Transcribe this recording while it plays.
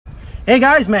Hey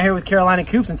guys, Matt here with Carolina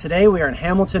Coops, and today we are in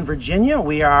Hamilton, Virginia.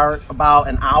 We are about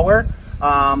an hour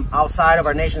outside of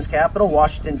our nation's capital,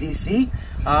 Washington, D.C.,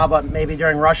 but maybe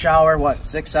during rush hour, what,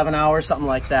 6-7 hours, something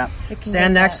like that.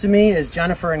 Stand next to me is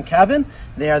Jennifer and Kevin.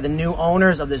 They are the new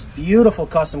owners of this beautiful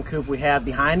custom coop we have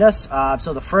behind us.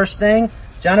 So the first thing,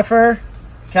 Jennifer,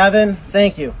 Kevin,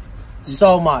 thank you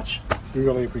so much. We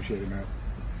really appreciate it, Matt.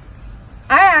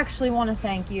 I actually want to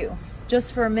thank you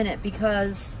just for a minute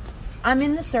because I'm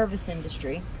in the service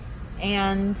industry,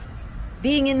 and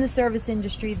being in the service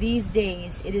industry these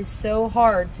days, it is so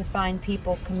hard to find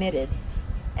people committed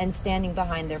and standing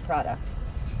behind their product.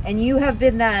 And you have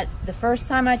been that. The first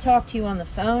time I talked to you on the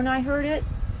phone, I heard it.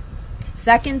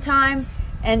 Second time,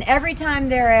 and every time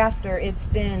thereafter, it's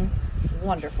been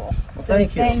wonderful. Well, so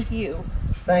thank you. Thank you.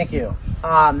 Thank you.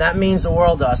 That means the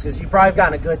world to us, because you've probably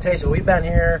gotten a good taste. We've been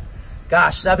here,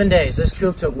 gosh, 7 days. This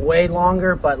coop took way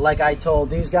longer, but like I told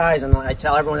these guys, and I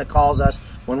tell everyone that calls us,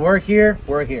 when we're here,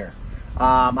 we're here.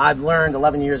 I've learned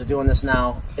 11 years of doing this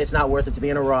now. It's not worth it to be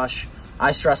in a rush.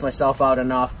 I stress myself out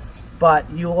enough, but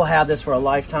you will have this for a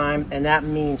lifetime, and that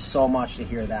means so much to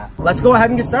hear that. Let's go ahead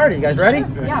and get started. You guys ready?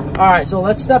 Yeah. All right, so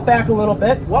let's step back a little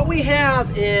bit. What we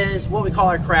have is what we call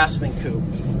our Craftsman Coop,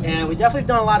 and we definitely have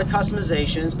done a lot of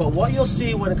customizations, but what you'll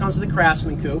see when it comes to the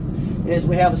Craftsman Coop is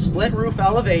we have a split roof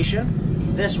elevation.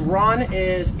 This run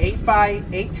is 8 by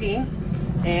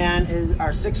 18 and is our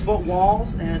 6-foot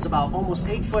walls, and it's about almost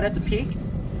 8 foot at the peak.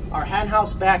 Our hen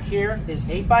house back here is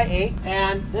 8 by 8,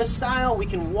 and this style we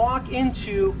can walk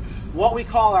into what we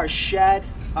call our shed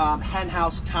hen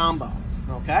house combo.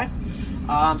 Okay,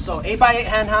 so 8 by 8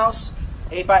 hen house,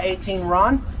 8 by 18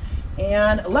 run,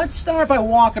 and let's start by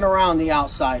walking around the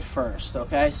outside first.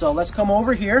 Okay, so let's come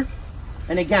over here,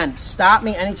 and again, stop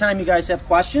me anytime you guys have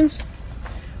questions.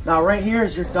 Now right here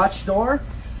is your Dutch door.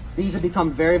 These have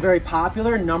become very, very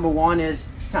popular. Number one is,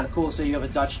 it's kind of cool to say you have a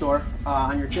Dutch door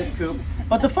on your chicken coop.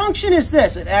 But the function is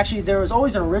this. It actually, there was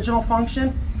always an original function.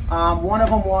 One of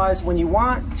them was when you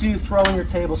want to throw in your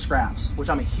table scraps, which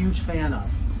I'm a huge fan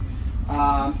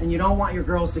of. And you don't want your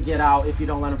girls to get out if you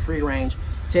don't let them free range.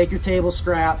 Take your table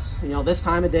scraps, you know, this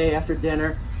time of day after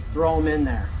dinner, throw them in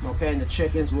there, okay? And the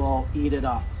chickens will eat it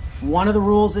up. One of the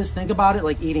rules is, think about it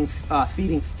like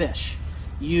feeding fish.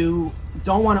 You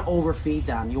don't want to overfeed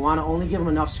them. You want to only give them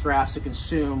enough scraps to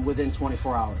consume within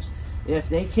 24 hours. If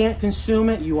they can't consume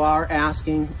it, you are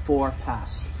asking for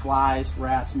pests, flies,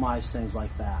 rats, mice, things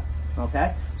like that.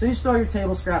 Okay? So you just throw your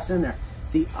table scraps in there.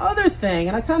 The other thing,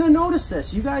 and I kind of noticed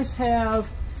this, you guys have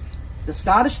the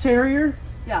Scottish Terrier,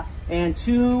 Yeah. and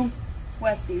 2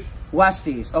 Westies.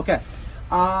 Westies. Okay.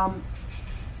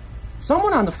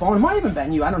 Someone on the phone, it might have even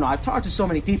been you, I don't know, I've talked to so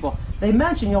many people, they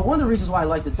mentioned, you know, one of the reasons why I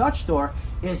like the Dutch door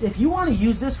is if you want to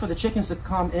use this for the chickens to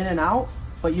come in and out,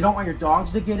 but you don't want your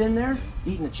dogs to get in there,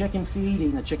 eating the chicken feed,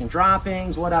 eating the chicken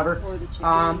droppings, whatever. Or the chickens.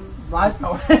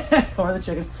 Or the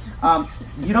chickens.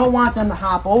 You don't want them to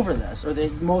hop over this, or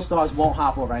most dogs won't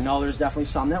hop over. I know there's definitely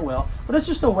some that will, but it's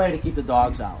just a way to keep the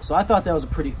dogs out. So I thought that was a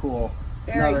pretty cool,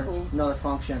 another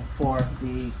function for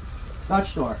the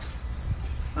Dutch door.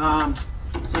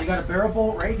 So you got a barrel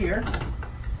bolt right here,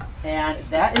 and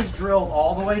that is drilled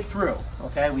all the way through.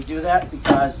 Okay, we do that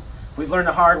because we've learned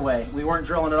the hard way. We weren't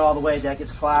drilling it all the way. That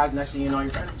gets clogged. Next thing you know,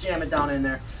 you're trying to jam it down in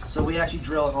there. So we actually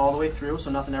drill it all the way through so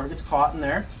nothing ever gets caught in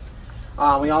there.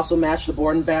 We also match the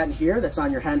board and batten here that's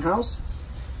on your hen house.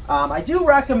 I do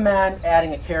recommend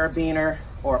adding a carabiner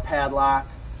or a padlock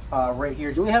right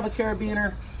here. Do we have a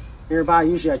carabiner nearby?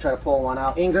 Usually I try to pull one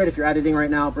out. Ingrid, if you're editing right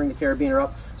now, bring the carabiner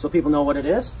up so people know what it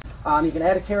is. You can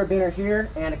add a carabiner here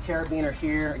and a carabiner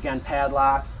here. Again,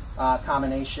 padlock,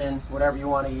 combination, whatever you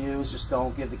want to use. Just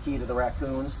don't give the key to the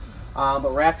raccoons.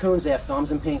 But raccoons, they have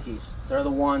thumbs and pinkies. They're the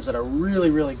ones that are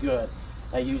really, really good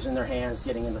at using their hands,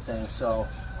 getting into things. So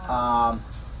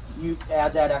you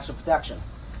add that extra protection.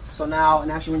 So now,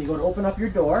 and actually when you go to open up your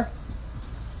door,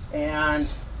 and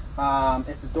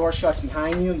if the door shuts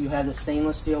behind you, you have the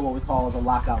stainless steel, what we call as a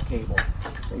lockout cable.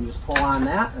 So you just pull on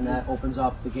that, and that opens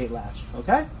up the gate latch,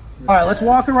 okay? All right, let's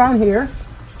walk around here.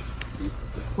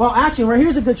 Well, actually, right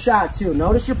here's a good shot, too.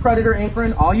 Notice your predator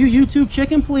apron. All you YouTube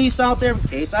chicken police out there, in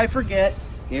case I forget,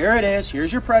 here it is.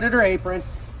 Here's your predator apron.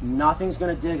 Nothing's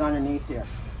going to dig underneath here.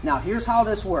 Now, here's how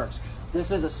this works. This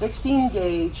is a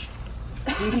 16-gauge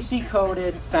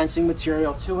PVC-coated fencing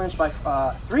material, 3-inch by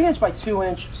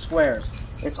 2-inch squares.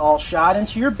 It's all shot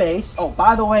into your base. Oh,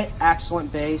 by the way,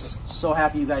 excellent base. So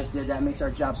happy you guys did that. Makes our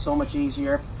job so much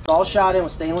easier. It's all shot in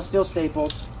with stainless steel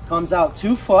staples. Comes out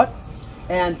 2 foot.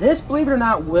 And this, believe it or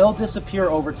not, will disappear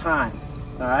over time.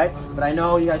 All right? But I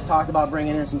know you guys talked about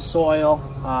bringing in some soil,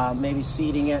 maybe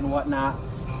seeding it and whatnot.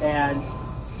 And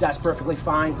that's perfectly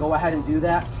fine. Go ahead and do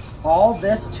that. All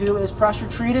this too is pressure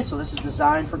treated, so this is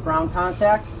designed for ground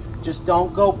contact. Just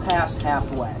don't go past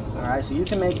halfway. All right, so you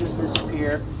can make this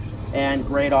disappear and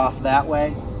grate off that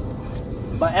way.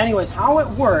 But anyways, how it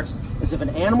works is if an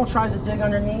animal tries to dig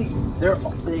underneath,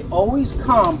 they always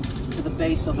come to the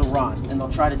base of the run, and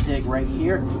they'll try to dig right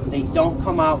here. They don't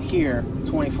come out here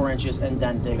 24 inches and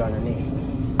then dig underneath.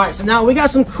 All right, so now we got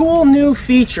some cool new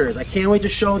features. I can't wait to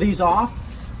show these off.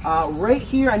 Right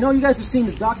here, I know you guys have seen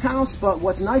the duck house, but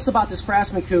what's nice about this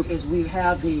Craftsman Coop is we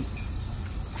have the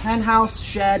hen house,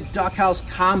 shed, duck house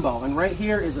combo, and right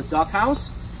here is a duck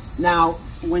house. Now,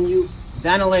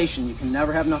 ventilation, you can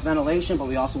never have enough ventilation, but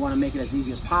we also want to make it as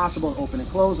easy as possible to open and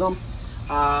close them.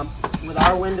 With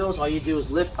our windows, all you do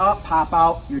is lift up, pop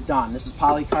out, you're done. This is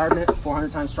polycarbonate,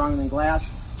 400 times stronger than glass.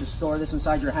 Just store this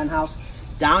inside your hen house.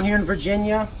 Down here in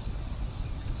Virginia,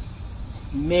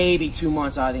 maybe 2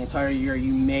 months out of the entire year,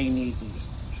 you may need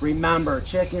these. Remember,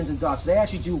 chickens and ducks, they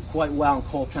actually do quite well in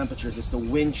cold temperatures. It's the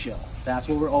wind chill. That's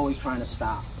what we're always trying to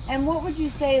stop. And what would you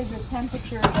say is a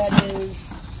temperature that is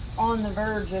on the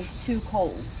verge of too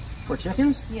cold? For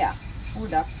chickens? Yeah, or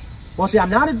ducks. Well, see, I'm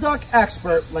not a duck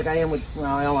expert like I am with,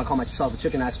 well, I don't want to call myself a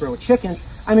chicken expert with chickens.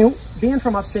 I mean, being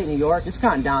from upstate New York, it's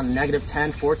gotten down to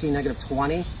 -10, 14,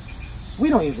 -20. We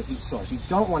don't use a heat source. You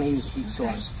don't want to use a heat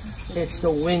source. It's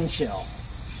the wind chill.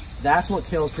 That's what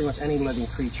kills pretty much any living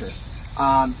creature.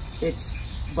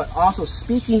 But also,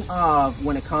 speaking of,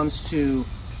 when it comes to,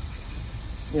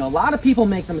 a lot of people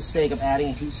make the mistake of adding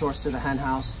a heat source to the hen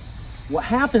house. What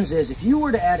happens is, if you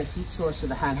were to add a heat source to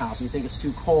the hen house and you think it's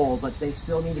too cold, but they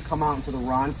still need to come out into the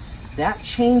run, that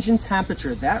change in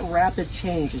temperature, that rapid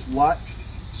change is what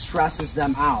stresses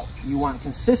them out. You want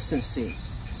consistency.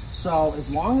 So as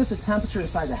long as the temperature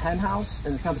inside the hen house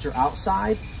and the temperature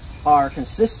outside are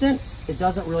consistent, it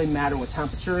doesn't really matter what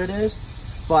temperature it is.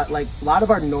 But like a lot of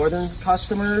our northern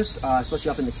customers, especially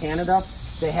up into Canada,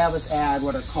 they have us add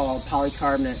what are called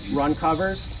polycarbonate run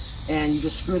covers. And you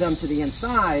just screw them to the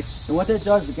inside, and what that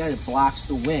does, again, it blocks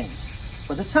the wind.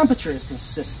 But the temperature is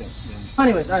consistent.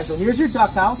 Anyways, all right, so here's your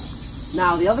duck house.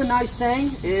 Now, the other nice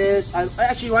thing is,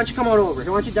 actually, why don't you come on over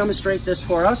here? Why don't you demonstrate this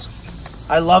for us?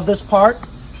 I love this part.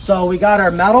 So we got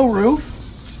our metal roof,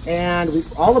 and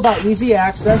all about easy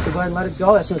access, so go ahead and let it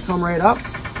go. That's going to come right up.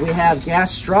 We have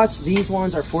gas struts. These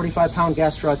ones are 45-pound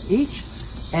gas struts each.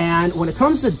 And when it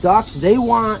comes to ducks, they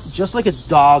want just like a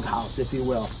dog house, if you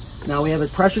will. Now we have a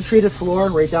pressure treated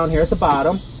floor right down here at the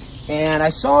bottom. And I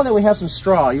saw that we have some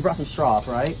straw. You brought some straw up,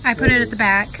 right? I put it at the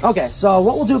back. Okay, so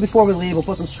what we'll do before we leave, we'll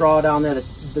put some straw down there.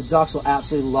 The ducks will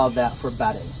absolutely love that for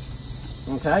bedding.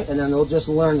 Okay, and then they'll just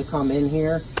learn to come in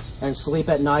here and sleep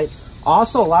at night.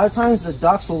 Also, a lot of times the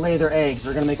ducks will lay their eggs.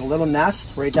 They're gonna make a little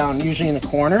nest right down, usually in the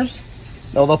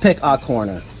corners. They'll pick a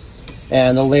corner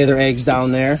and they'll lay their eggs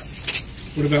down there.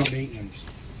 What about maintenance?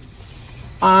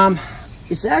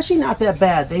 It's actually not that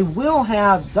bad. They will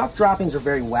have, duck droppings are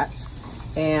very wet,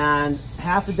 and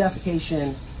half the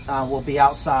defecation will be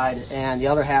outside, and the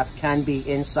other half can be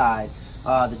inside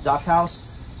the duck house.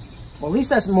 Well, at least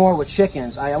that's more with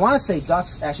chickens. I want to say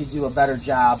ducks actually do a better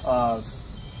job of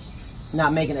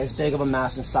not making as big of a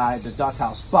mess inside the duck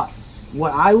house. But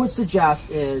what I would suggest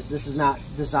is, this is not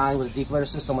designed with a deep litter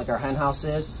system like our hen house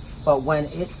is, but when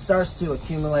it starts to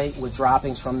accumulate with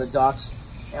droppings from the ducks,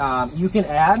 you can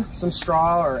add some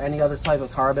straw or any other type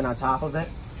of carbon on top of it,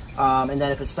 and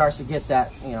then if it starts to get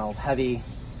that heavy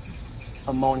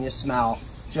ammonia smell,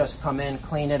 just come in,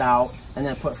 clean it out, and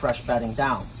then put fresh bedding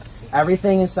down.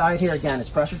 Everything inside here, again, it's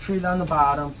pressure treated on the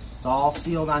bottom, it's all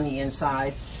sealed on the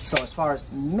inside. So as far as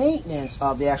maintenance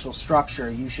of the actual structure,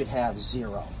 you should have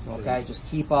zero. Okay, just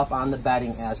keep up on the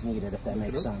bedding as needed, if that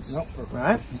makes sense. All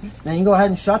right, then you can go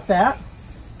ahead and shut that.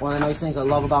 One of the nice things I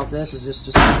love about this is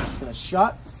it's going to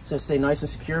shut, so stay nice and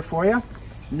secure for you.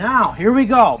 Now, here we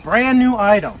go. Brand new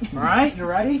item. All right, you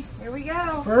ready? Here we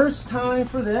go. First time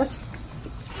for this.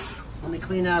 Let me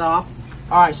clean that off.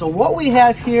 All right, so what we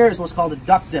have here is what's called a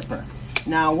duck dipper.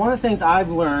 Now, one of the things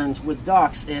I've learned with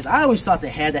ducks is I always thought they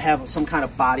had to have some kind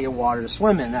of body of water to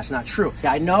swim in. That's not true.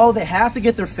 I know they have to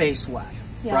get their face wet,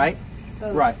 right?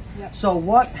 Totally. Right. Yep. So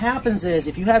what happens is,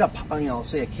 if you had a,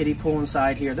 say a kiddie pool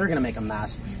inside here, they're going to make a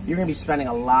mess. You're going to be spending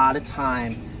a lot of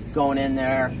time going in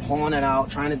there, pulling it out,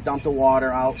 trying to dump the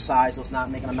water outside so it's not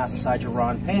making a mess inside your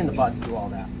run, paying the butt to do all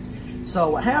that.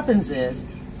 So what happens is,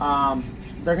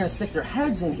 they're going to stick their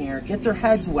heads in here, get their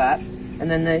heads wet, and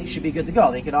then they should be good to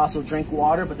go. They could also drink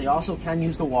water, but they also can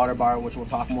use the water bar, which we'll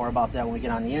talk more about that when we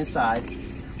get on the inside.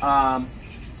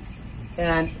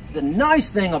 And the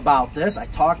nice thing about this, I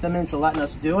talked them into letting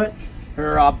us do it.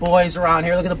 There are boys around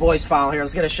here. Look at the boys following here.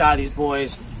 Let's get a shot of these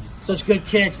boys. such good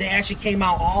kids. They actually came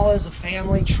out all as a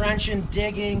family, trenching,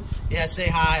 digging. Yeah, say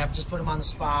hi. I've just put them on the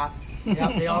spot.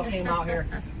 Yep, they all came out here.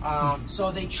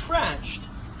 So they trenched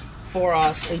for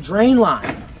us a drain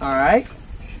line, all right?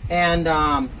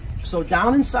 And so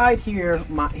down inside here,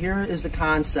 here is the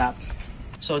concept.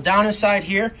 So down inside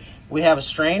here, we have a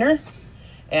strainer,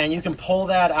 and you can pull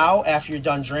that out after you're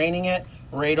done draining it.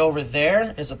 Right over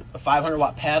there is a 500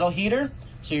 watt paddle heater.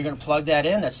 So you're gonna plug that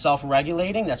in, that's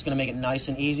self-regulating. That's gonna make it nice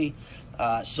and easy.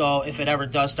 So if it ever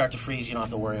does start to freeze, you don't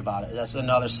have to worry about it. That's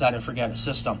another set and forget it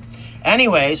system.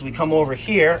 Anyways, we come over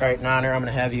here. All right, Nana, I'm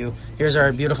gonna have you, here's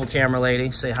our beautiful camera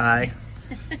lady, say hi.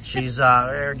 She's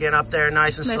getting up there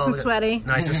nice and slow. Nice and sweaty.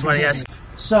 Nice and sweaty, yes.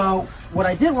 So what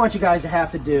I didn't want you guys to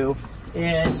have to do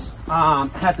is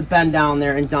have to bend down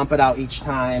there and dump it out each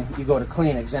time you go to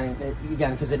clean it,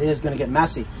 again, because it is gonna get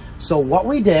messy. So what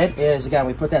we did is, again,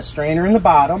 we put that strainer in the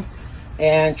bottom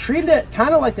and treated it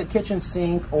kind of like a kitchen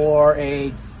sink or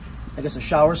I guess a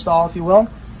shower stall, if you will.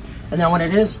 And then when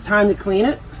it is time to clean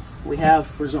it, we're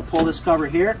just gonna pull this cover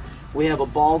here. We have a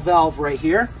ball valve right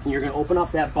here, and you're gonna open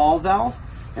up that ball valve,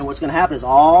 and what's gonna happen is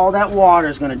all that water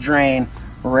is gonna drain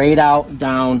right out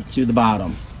down to the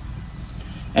bottom.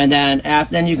 And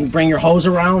then you can bring your hose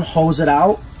around, hose it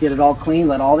out, get it all clean,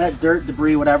 let all that dirt,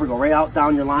 debris, whatever, go right out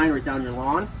down your line, right down your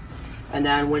lawn. And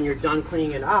then when you're done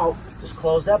cleaning it out, just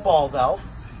close that ball valve,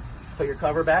 put your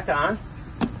cover back on.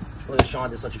 Look at Sean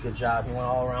did such a good job. He went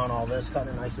all around all this,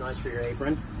 cutting it nice for your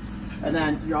apron. And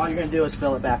then all you're gonna do is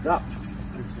fill it back up.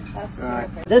 That's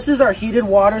perfect. This is our heated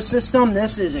water system.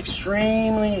 This is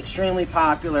extremely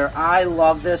popular. I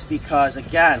love this because,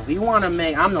 again, we wanna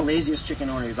I'm the laziest chicken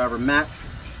owner you've ever met.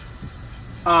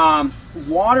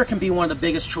 Water can be one of the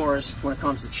biggest chores when it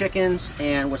comes to chickens,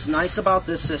 and what's nice about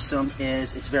this system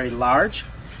is it's very large.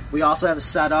 We also have it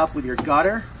set up with your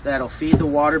gutter that'll feed the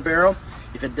water barrel.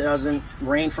 If it doesn't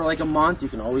rain for like a month, you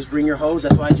can always bring your hose.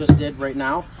 That's what I just did right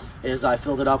now, is I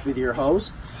filled it up with your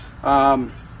hose.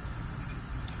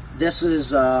 This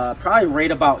is probably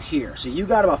right about here. So you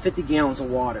got about 50 gallons of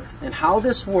water. And how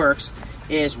this works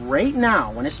is right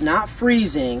now, when it's not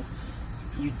freezing,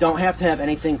 you don't have to have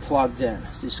anything plugged in.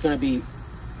 So it's going to be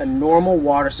a normal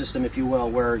water system, if you will,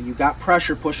 where you got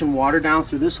pressure pushing water down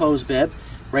through this hose bib.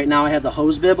 Right now I have the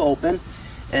hose bib open,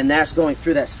 and that's going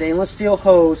through that stainless steel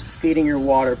hose feeding your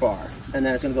water bar. And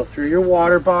then it's going to go through your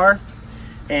water bar,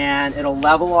 and it'll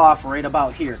level off right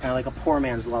about here, kind of like a poor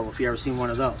man's level if you've ever seen one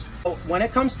of those. So when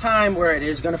it comes time where it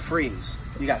is going to freeze,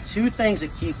 you got two things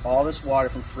that keep all this water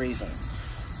from freezing.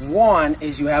 One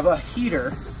is you have a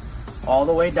heater all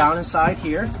the way down inside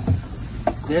here.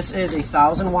 This is a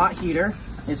 1,000 watt heater.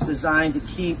 It's designed to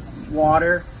keep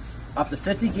water up to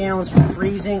 50 gallons from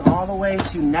freezing all the way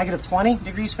to negative 20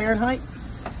 degrees Fahrenheit.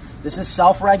 This is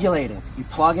self-regulating. You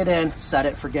plug it in, set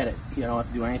it, forget it. You don't have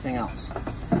to do anything else.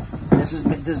 This is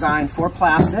designed for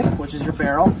plastic, which is your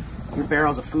barrel. Your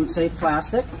barrel is a food-safe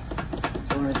plastic.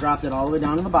 So we're going to drop that all the way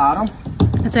down to the bottom.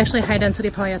 It's actually high-density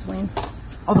polyethylene.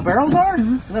 Oh, the barrels are?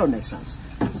 Mm-hmm. That would make sense.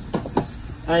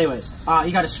 Anyways,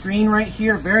 you got a screen right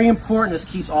here. Very important. This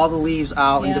keeps all the leaves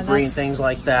out and debris and things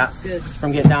like that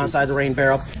from getting down inside the rain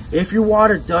barrel. If your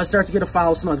water does start to get a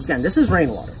foul smell, again, this is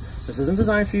rainwater. This isn't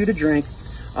designed for you to drink,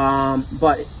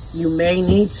 but you may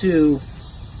need to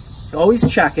always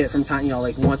check it from time,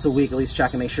 like once a week, at least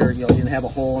check and make sure you didn't have a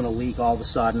hole and a leak all of a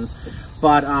sudden.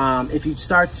 But if you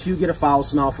start to get a foul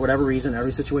smell for whatever reason,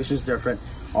 every situation is different.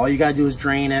 All you got to do is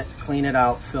drain it, clean it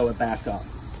out, fill it back up.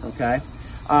 Okay.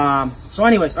 So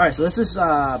anyways, all right, so this is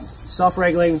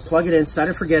self-regulating, plug it in, set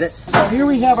it, forget it. So here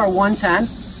we have our 110.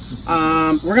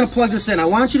 We're going to plug this in. I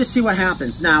want you to see what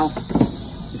happens. Now,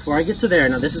 before I get to there,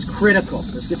 now this is critical.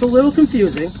 This gets a little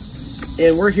confusing,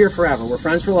 and we're here forever. We're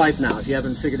friends for life now, if you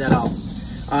haven't figured that out.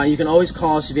 You can always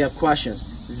call us if you have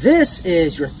questions. This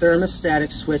is your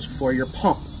thermostatic switch for your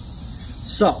pump.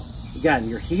 So, again,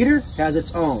 your heater has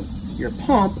its own. Your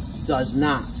pump does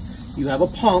not. You have a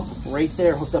pump right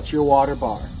there hooked up to your water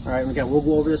bar. All right, and again, we'll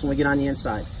go over this when we get on the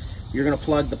inside. You're going to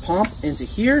plug the pump into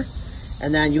here,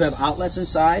 and then you have outlets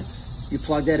inside. You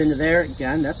plug that into there.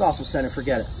 Again, that's also set and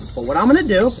forget it. But what I'm going to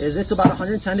do is, it's about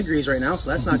 110 degrees right now, so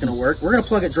that's not going to work. We're going to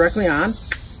plug it directly on.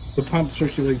 The pump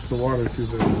circulates the water through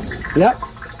the... Yep.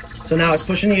 So now it's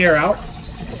pushing the air out.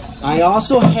 I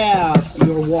also have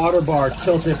your water bar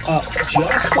tilted up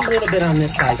just a little bit on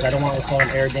this side, because I don't want what's called an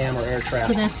air dam or air trap.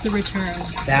 So that's the return.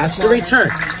 That's the return.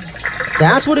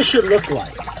 That's what it should look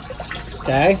like.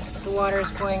 Okay? The water is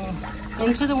going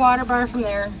into the water bar from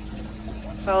there.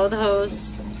 Follow the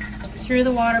hose through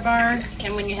the water bar,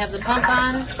 and when you have the pump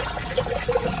on,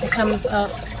 it comes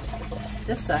up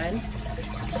this side.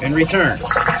 and returns.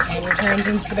 And returns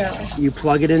into the barrel. You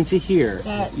plug it into here.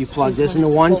 That you plug is this when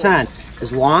into it's 110.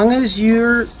 As long as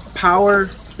your power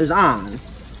is on,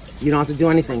 you don't have to do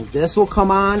anything. This will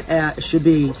come on at, it should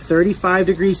be 35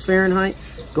 degrees Fahrenheit,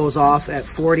 goes off at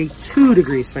 42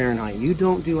 degrees Fahrenheit. You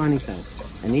don't do anything.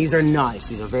 And these are nice.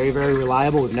 These are very, very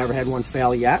reliable. We've never had one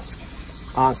fail yet.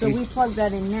 So we plug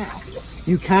that in now.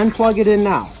 You can plug it in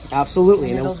now, absolutely.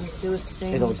 And it'll just do its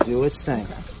thing. It'll do its thing.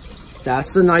 Okay.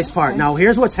 That's the nice part. Now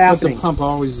here's what's happening. But the pump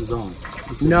always is on.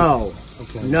 No,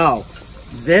 no.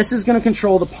 This is going to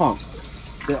control the pump.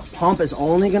 The pump is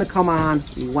only going to come on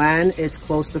when it's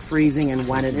close to freezing and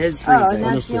when it is freezing. Oh,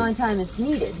 and that's the only time it's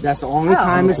needed. That's the only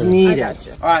time it's needed.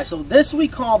 Gotcha. All right, so this we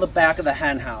call the back of the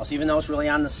hen house, even though it's really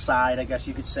on the side, I guess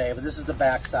you could say, but this is the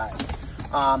back side.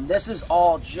 This is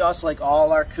all just like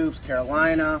all our coops,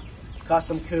 Carolina,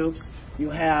 custom coops. You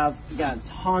have, again,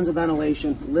 tons of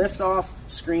ventilation, lift off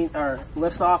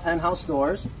hen house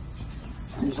doors.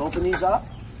 You just open these up.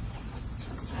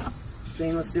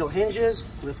 Stainless steel hinges,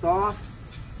 lift off.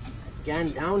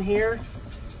 Again, down here,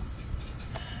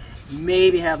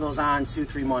 maybe have those on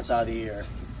 2-3 months out of the year.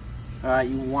 All right,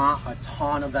 you want a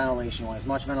ton of ventilation. You want as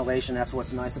much ventilation. That's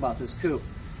what's nice about this coop.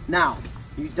 Now,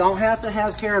 you don't have to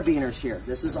have carabiners here.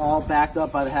 This is all backed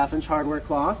up by the 1/2-inch hardware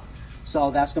cloth,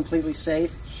 so that's completely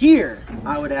safe. Here,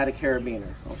 I would add a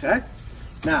carabiner, okay?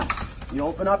 Now, you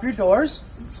open up your doors.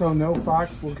 So no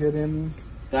fox will get in?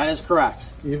 That is correct.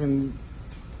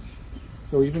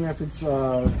 So even if it's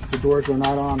the doors are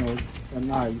not on or at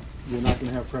night, you're not going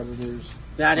to have predators?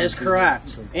 That is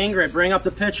correct. Ingrid, bring up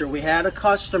the picture. We had a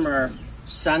customer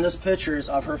send us pictures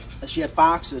of her. She had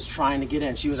foxes trying to get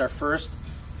in. She was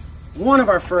one of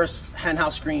our first hen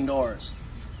house screen doors.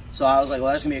 So I was like,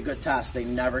 well, that's going to be a good test. They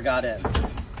never got in.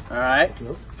 All right?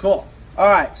 Yep. Cool. All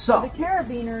right, so. The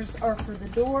carabiners are for the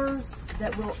doors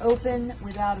that will open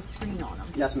without a screen on them.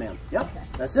 Yes, ma'am. Yep, Okay.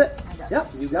 that's it.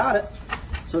 Yep, you got it.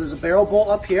 So there's a barrel bolt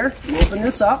up here. You open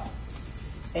this up,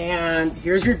 and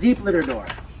here's your deep litter door.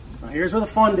 Now here's where the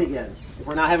fun begins, if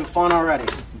we're not having fun already.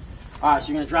 All right, so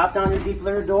you're going to drop down your deep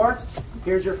litter door.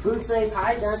 Here's your food safe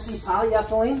high density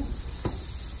polyethylene.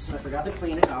 I forgot to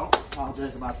clean it out.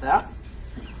 Apologize about that.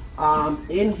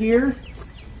 In here,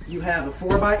 you have a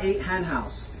 4x8 hen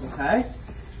house. Okay.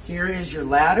 Here is your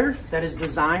ladder that is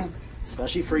designed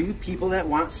especially for you people that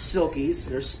want silkies.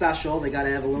 They're special. They got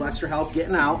to have a little extra help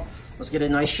getting out. Let's get a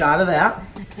nice shot of that.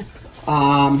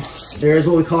 There's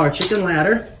what we call our chicken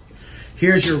ladder.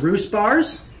 Here's your roost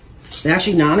bars.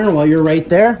 Actually, Nana, while you're right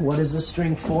there, what is this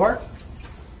string for?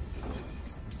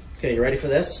 Okay, you ready for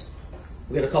this?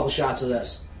 We'll get a couple shots of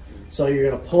this. So you're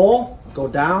going to pull, go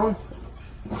down,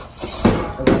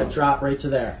 and let it drop right to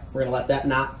there. We're going to let that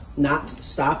not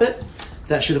stop it.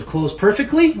 That should have closed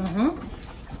perfectly.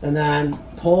 And then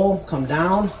pull, come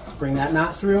down, bring that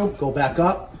knot through, go back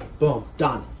up, boom,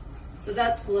 done. So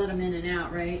that's to let them in and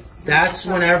out, right? That's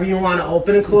whenever you want to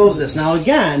open and close this. Now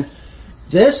again,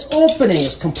 this opening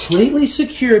is completely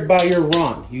secured by your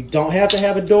run. You don't have to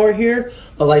have a door here,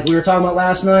 but like we were talking about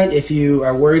last night, if you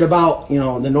are worried about,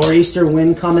 the nor'easter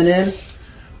wind coming in,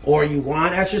 or you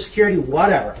want extra security,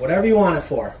 whatever you want it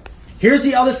for. Here's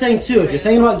the other thing too, if you're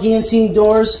thinking about guillotine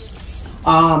doors,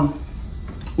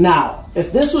 now,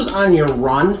 if this was on your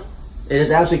run, it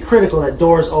is absolutely critical that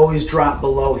doors always drop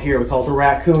below here. We call it the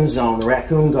raccoon zone, the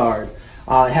raccoon guard.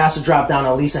 It has to drop down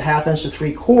at least a 1/2 inch to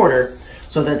 3/4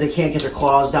 so that they can't get their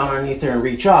claws down underneath there and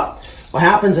reach up. What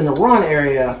happens in the run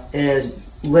area is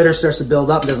litter starts to build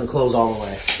up and doesn't close all the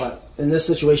way. But in this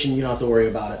situation, you don't have to worry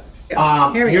about it.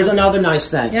 Here's another nice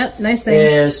thing. Yep, nice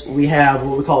things. Is we have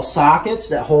what we call sockets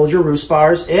that hold your roost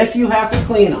bars. If you have to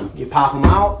clean them, you pop them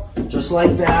out just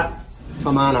like that.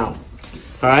 Come on out.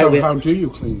 All right. So how do you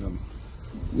clean them?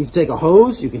 You can take a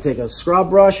hose, you can take a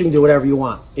scrub brush, you can do whatever you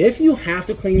want. If you have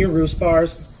to clean your roost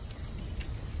bars,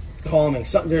 call me.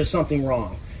 There's something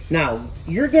wrong. Now,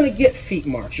 you're going to get feet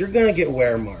marks. You're going to get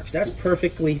wear marks. That's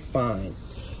perfectly fine.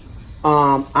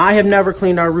 I have never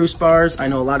cleaned our roost bars. I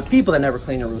know a lot of people that never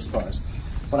clean their roost bars.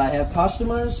 But I have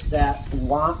customers that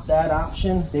want that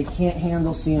option. They can't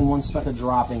handle seeing one speck of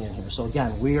dropping in here. So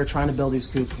again, we are trying to build these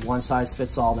coops one size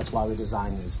fits all. That's why we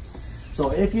designed these.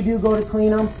 So if you do go to clean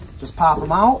them, just pop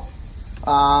them out.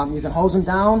 You can hose them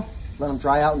down, let them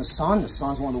dry out in the sun. The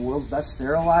sun's one of the world's best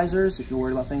sterilizers if you're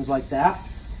worried about things like that.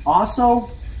 Also,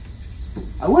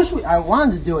 I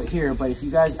wanted to do it here, but if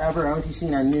you guys I don't know if you've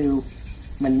seen our new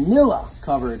Manila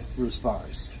covered roost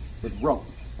bars with rope.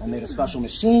 I made a special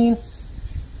machine.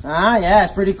 Yeah,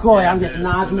 it's pretty cool. I'm getting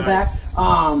nods in the back.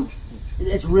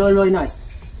 It's really, really nice.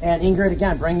 And Ingrid,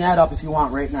 again, bring that up if you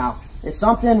want right now. It's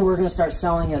something we're going to start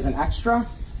selling as an extra.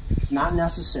 It's not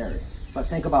necessary. But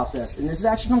think about this, and this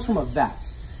actually comes from a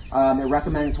vet. They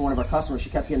recommended to one of our customers. She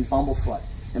kept getting bumblefoot,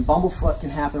 and bumblefoot can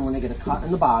happen when they get a cut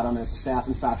in the bottom. It's a staph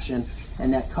infection,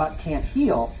 and that cut can't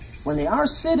heal. When they are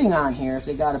sitting on here, if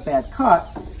they got a bad cut,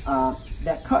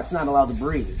 that cut's not allowed to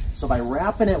breathe. So by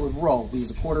wrapping it with rope, we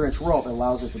use a 1/4-inch rope, it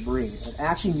allows it to breathe. It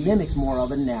actually mimics more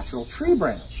of a natural tree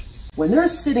branch. When they're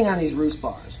sitting on these roost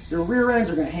bars, their rear ends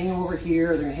are going to hang over here,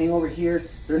 they're going to hang over here.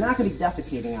 They're not going to be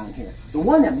defecating on here. The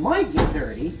one that might get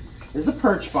dirty is a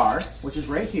perch bar, which is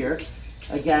right here.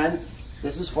 Again,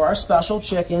 this is for our special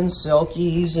chickens,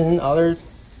 silkies, and other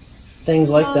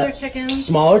things like that. Chickens.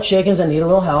 Smaller chickens that need a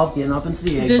little help getting up into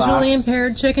the egg box. Visually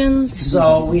impaired chickens.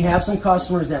 So we have some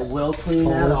customers that will clean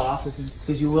that off,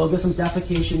 because you will get some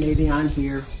defecation maybe on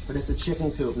here, but it's a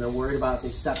chicken coop, and they're worried about if they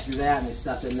step through that and they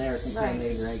step in there, it's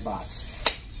contaminating your egg box.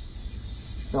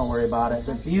 Don't worry about it.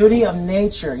 The beauty of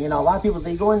nature, you know, a lot of people,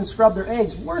 they go in and scrub their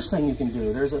eggs. Worst thing you can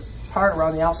do. There's a part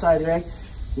around the outside of their egg.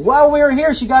 While we were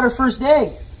here, she got her first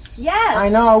egg. Yes. I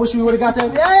know. I wish we would have got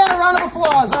that. Yeah, round of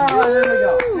applause. All right, there we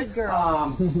go. Good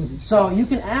girl. So you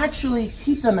can actually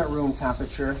keep them at room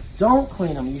temperature. Don't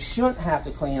clean them. You shouldn't have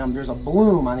to clean them. There's a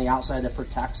bloom on the outside that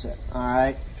protects it. All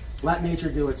right. Let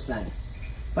nature do its thing.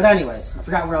 But anyways, I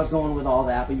forgot where I was going with all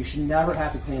that. But you should never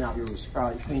have to clean out your roost,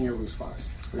 clean your roost bars.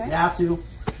 But if you have to,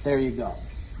 there you go.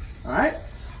 All right.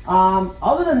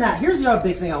 Other than that, here's the other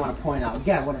big thing I want to point out.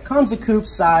 Again, when it comes to coops,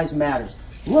 size matters.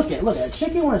 Look at a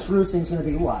chicken when it's roosting is going to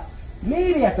be what?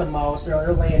 Maybe at the most,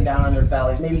 they're laying down on their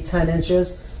bellies, maybe 10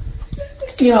 inches.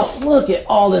 You know, look at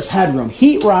all this headroom.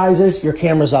 Heat rises. Your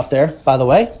camera's up there, by the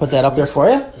way. Put that up there for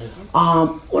you.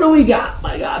 What do we got?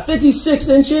 My God, 56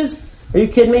 inches? Are you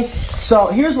kidding me? So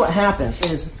here's what happens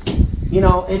is, you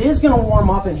know, it is going to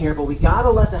warm up in here, but we got to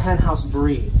let the hen house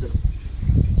breathe.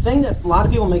 The thing that a lot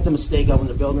of people make the mistake of when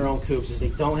they're building their own coops is they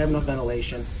don't have enough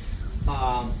ventilation.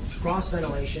 Cross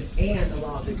ventilation and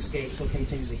allow it to escape so it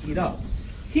continues to heat up.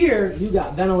 Here you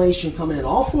got ventilation coming in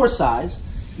all four sides.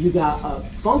 You got a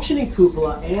functioning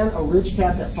cupola and a ridge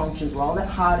cap that functions where all that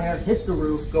hot air hits the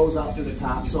roof, goes up through the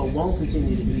top, so it won't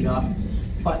continue to heat up.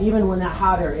 But even when that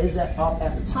hot air is up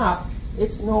at the top,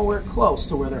 it's nowhere close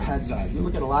to where their heads are. You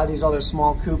look at a lot of these other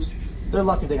small coops, they're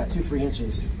lucky if they got 2-3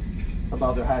 inches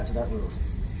above their head to that roof.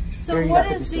 So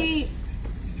what is the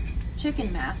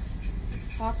chicken math?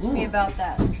 Talk to me about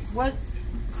that. What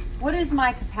is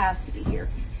my capacity here?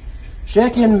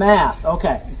 Chicken math.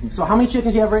 Okay. So how many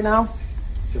chickens do you have right now?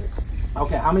 6.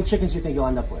 Okay. How many chickens do you think you'll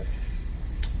end up with?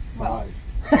 5.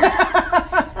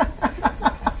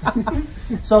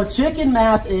 So chicken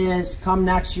math is, come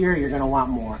next year, you're going to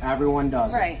want more. Everyone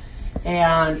does. Right.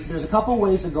 And there's a couple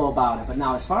ways to go about it. But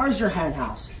now, as far as your hen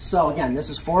house, so again, this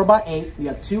is 4x8. You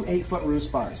have 2 8-foot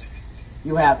roost bars.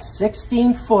 You have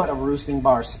 16 foot of roosting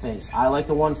bar space. I like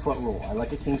the 1 foot rule. I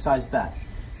like a king size bed.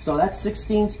 So that's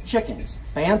 16 chickens.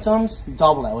 Bantams,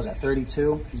 double that. Was that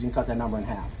 32? Because you can cut that number in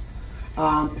half.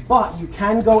 But you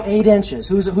can go 8 inches.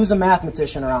 Who's a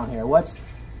mathematician around here? What's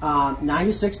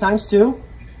 96 times 2?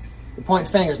 The point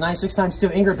fingers, 96 times 2.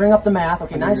 Ingrid, bring up the math.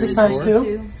 Okay, 96 times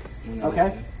 2.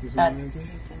 Okay.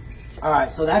 All right,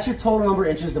 so that's your total number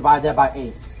of inches. Divide that by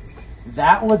 8.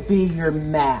 That would be your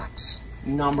max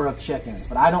number of chickens,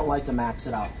 but I don't like to max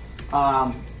it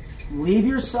out. Leave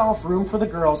yourself room for the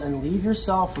girls and leave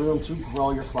yourself room to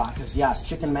grow your flock, because yes,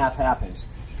 chicken math happens.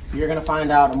 You're going to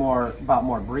find out about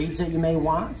more breeds that you may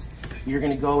want. You're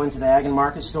going to go into the ag and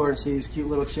market store and see these cute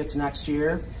little chicks next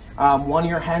year. One of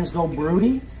your hens go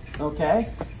broody. Okay,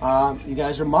 you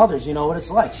guys are mothers. You know what it's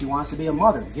like. She wants to be a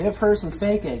mother. Give her some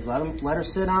fake eggs. Let her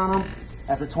sit on them.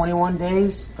 After 21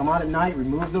 days, come out at night,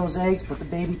 remove those eggs, put the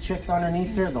baby chicks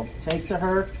underneath her. They'll take to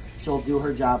her. She'll do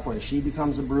her job for you. She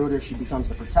becomes a brooder. She becomes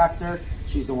the protector.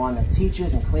 She's the one that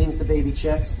teaches and cleans the baby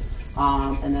chicks.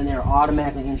 And then they're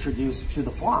automatically introduced to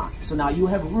the flock. So now you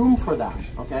have room for them.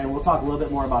 Okay, and we'll talk a little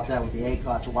bit more about that with the egg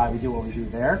clutch and why we do what we do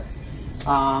there.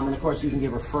 And of course, you can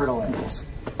give her fertile eggs.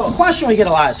 So a question we get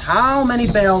a lot is, how many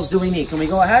bales do we need? Can we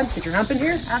go ahead? Get your hemp in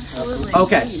here? Absolutely.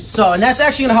 Okay, so, and that's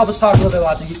actually going to help us talk a little bit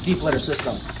about the deep litter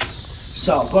system.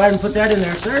 So, go ahead and put that in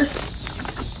there, sir.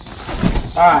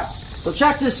 All right, so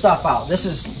check this stuff out. This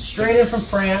is straight in from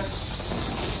France.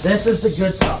 This is the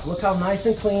good stuff. Look how nice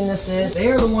and clean this is.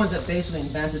 They are the ones that basically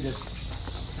invented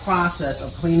this process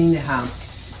of cleaning the hemp.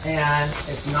 And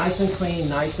it's nice and clean,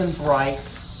 nice and bright.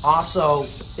 Also,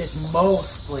 it's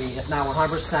mostly, if not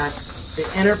 100%,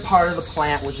 the inner part of the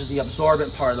plant, which is the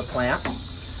absorbent part of the plant.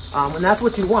 And that's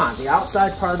what you want. The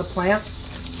outside part of the plant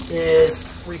is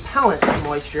repellent to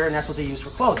moisture, and that's what they use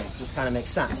for clothing. Just kind of makes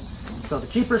sense. So the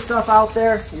cheaper stuff out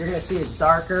there, you're going to see it's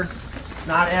darker. It's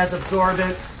not as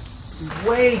absorbent. It's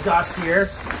way dustier.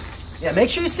 Yeah, make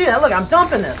sure you see that. Look, I'm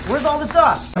dumping this. Where's all the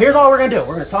dust? Here's all we're gonna do.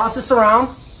 We're gonna toss this around,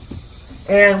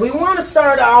 and we want to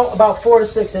start out about 4 to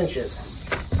 6 inches.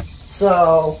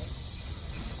 So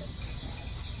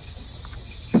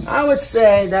I would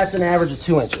say that's an average of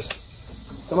 2 inches.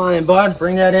 Come on in, bud.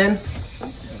 Bring that in.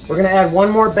 We're gonna add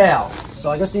one more bale. So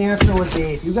I guess the answer would be,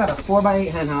 if you got a 4x8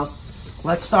 hen house,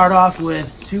 let's start off with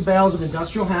 2 bales of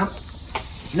industrial hemp.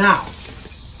 Now,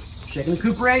 chicken to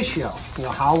coop ratio. You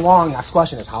know, how long, next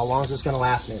question is, how long is this gonna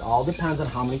last me? It all depends on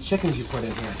how many chickens you put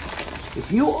in here. If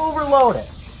you overload it,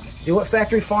 do what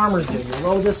factory farmers do. You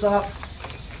load this up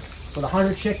with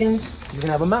 100 chickens, you're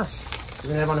gonna have a mess.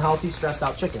 You're gonna have unhealthy, stressed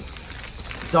out chickens.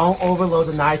 Don't overload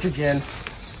the nitrogen,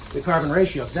 the carbon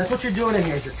ratio. That's what you're doing in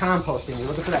here is you're composting. You're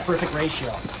looking for that perfect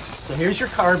ratio. So here's your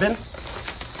carbon.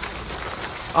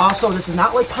 Also, this is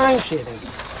not like pine shavings.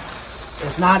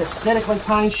 It's not acidic like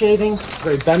pine shavings. It's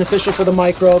very beneficial for the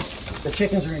microbes. The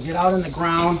chickens are gonna get out on the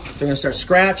ground. They're gonna start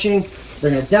scratching.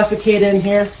 They're gonna defecate in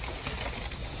here.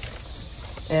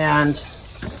 And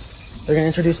they're gonna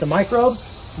introduce the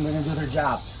microbes and they're gonna do their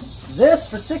job. This,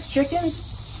 for 6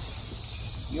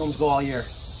 chickens, you almost go all year.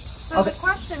 So okay. The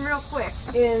question real quick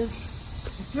is,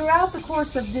 throughout the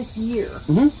course of this year,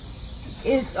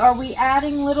 are we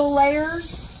adding little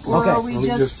layers, or are we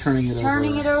just turning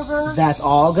it over? That's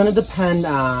all going to depend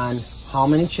on how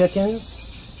many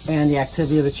chickens and the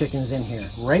activity of the chickens in here.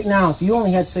 Right now, if you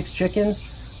only had 6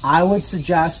 chickens, I would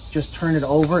suggest just turn it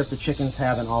over if the chickens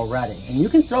haven't already. And you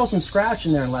can throw some scratch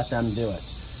in there and let them do it.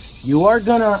 You are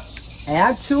going to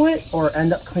add to it or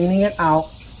end up cleaning it out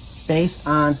based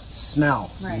on smell,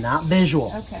 not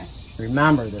visual. Okay.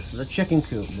 Remember, this is a chicken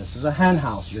coop. This is a hen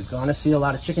house. You're going to see a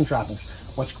lot of chicken droppings.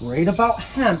 What's great about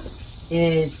hemp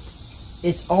is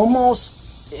it's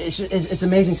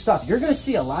amazing stuff. You're going to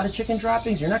see a lot of chicken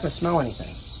droppings. You're not going to smell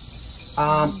anything.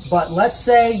 But let's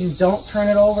say you don't turn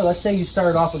it over. Let's say you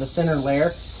started off with a thinner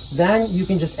layer. Then you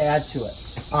can just add to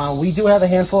it. We do have a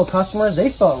handful of customers. They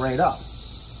fill it right up.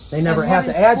 They never have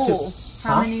to add to it.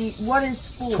 How many? What is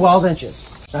full? 12 inches.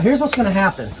 Now here's what's going to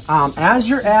happen. As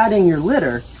you're adding your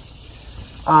litter,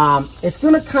 it's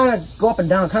going to kind of go up and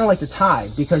down, kind of like the tide,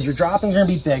 because your droppings are going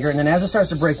to be bigger, and then as it starts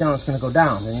to break down, it's going to go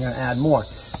down, and you're going to add more.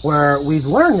 Where we've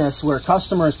learned this, where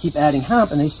customers keep adding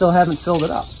hemp, and they still haven't filled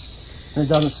it up, and it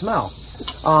doesn't smell.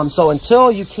 So until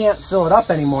you can't fill it up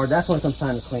anymore, that's when it comes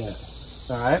time to clean it.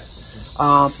 All right?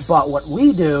 But what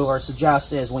we do or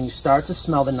suggest is when you start to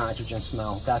smell the nitrogen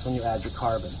smell, that's when you add your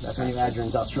carbon. That's when you add your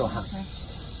industrial hemp. Okay.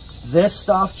 This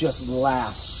stuff just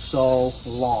lasts so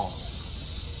long.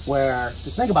 Where,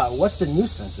 just think about it, what's the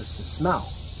nuisance? It's the smell.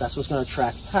 That's what's going to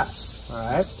attract pests, all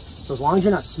right? So as long as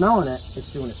you're not smelling it,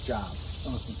 it's doing its job.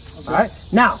 Awesome. Okay. All right?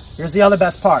 Now, here's the other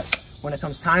best part. When it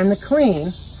comes time to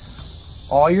clean,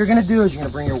 all you're going to do is you're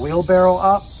going to bring your wheelbarrow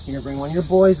up. You're going to bring one of your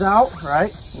boys out,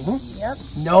 right? Yep.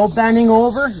 No bending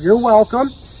over. You're welcome,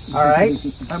 all right?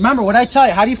 Remember, what I tell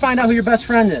you, how do you find out who your best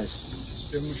friend is?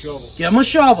 Give him a shovel. Give him a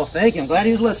shovel. Thank you. I'm glad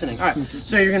he was listening. All right.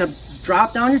 So you're going to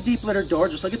drop down your deep litter door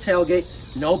just like a tailgate.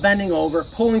 No bending over.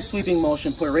 Pulling, sweeping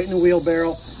motion. Put it right in the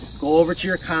wheelbarrow. Go over to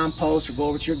your compost or go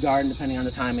over to your garden depending on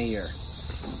the time of year.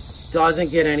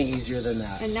 Doesn't get any easier than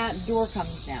that. And that door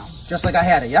comes down. Just like I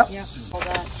had it. Yep. Yep. All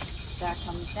that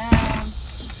comes down.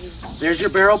 There's your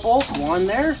barrel bolts. One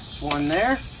there. One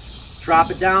there.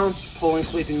 Drop it down. Pulling,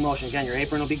 sweeping motion. Again, your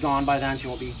apron will be gone by then. So you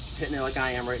won't be hitting it like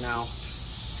I am right now.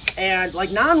 And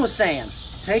like Nan was saying,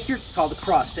 take your, called the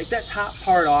crust, take that top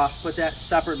part off, put that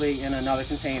separately in another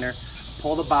container,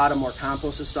 pull the bottom or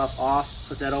compost the stuff off,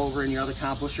 put that over in your other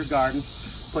compost, your garden,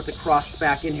 put the crust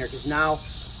back in here, because now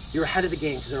you're ahead of the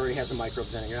game because it already has the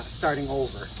microbes in it. You're not starting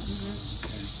over.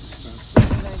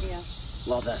 Good idea.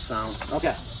 Love that sound.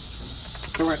 Okay,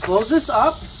 so we're going to close this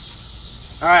up.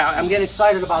 All right, I'm getting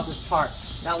excited about this part.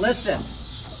 Now listen,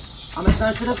 I'm a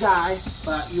sensitive guy,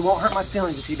 but you won't hurt my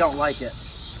feelings if you don't like it.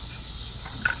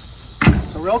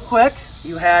 So real quick,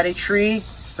 you had a tree,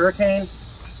 Hurricane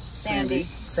Sandy.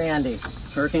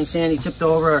 Hurricane Sandy tipped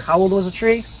over. How old was the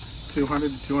tree?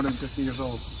 250 years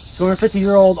old.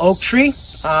 250-year-old oak tree.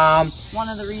 One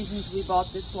of the reasons we bought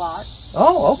this lot.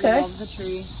 Oh, okay. We love the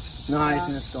tree. Nice,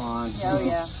 and it's gone. Oh,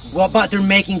 yeah. Well, but they're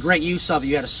making great use of it.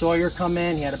 You had a sawyer come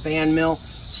in, he had a band mill,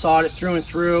 sawed it through and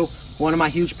through. One of my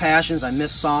huge passions, I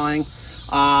miss sawing.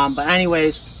 But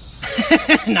anyways,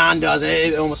 Nan does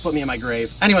it. It almost put me in my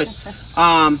grave. Anyways,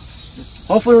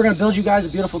 hopefully we're going to build you guys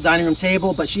a beautiful dining room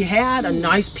table. But she had a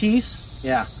nice piece,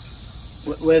 yeah,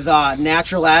 with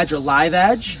natural edge or live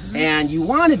edge. And you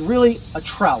wanted really a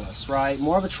trellis, right?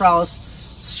 More of a trellis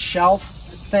shelf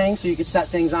thing so you could set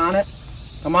things on it.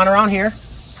 Come on around here.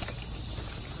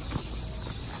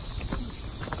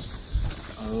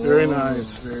 Very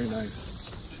nice, very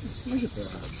nice. Look at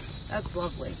that. That's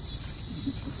lovely.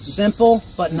 Simple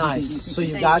but nice. So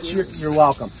you got you're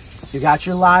welcome. You got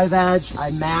your live edge.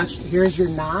 I matched. Here's your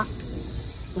knot.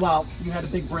 Well, you had a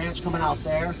big branch coming out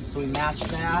there, so we matched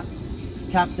that.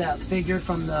 Kept that figure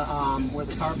from the where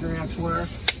the carpenter ants were.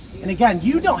 And again,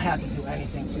 you don't have to do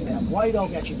anything to that. White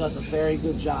oak actually does a very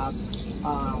good job,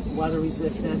 weather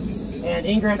resistant. And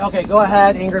Ingrid, okay, go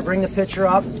ahead, Ingrid, bring the picture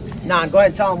up. Nan, go ahead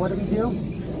and tell them, what did we do?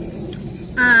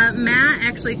 Matt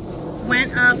actually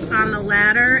went up on the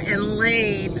ladder and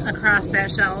laid across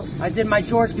that shelf. I did my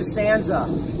George Costanza.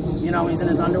 You know, he's in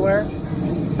his underwear.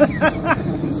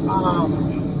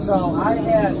 So I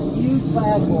had huge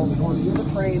flagpoles going through the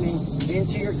framing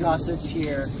into your gussets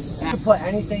here. And you can put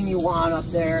anything you want up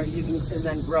there. You can and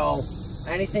then grow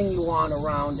anything you want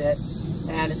around it.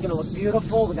 And it's going to look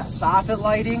beautiful. We got soffit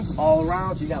lighting all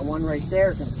around. So you got one right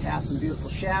there. It's going to cast some beautiful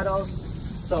shadows.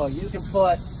 So you can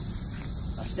put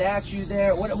a statue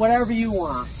there, whatever you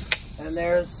want. And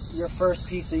there's your first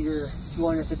piece of your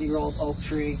 250-year-old oak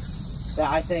tree that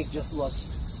I think just looks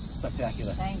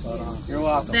spectacular. Thank you. You're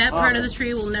welcome. That part of the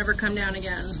tree will never come down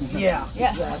again. Yeah,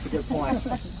 that's a good point.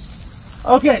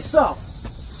 Okay, so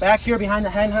back here behind the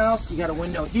hen house, you got a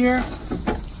window here,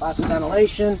 lots of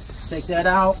ventilation. Take that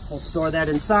out. We'll store that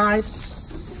inside.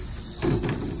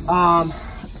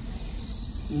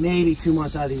 Maybe 2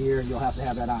 months out of the year, you'll have to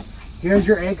have that on. Here's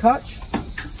your egg hutch.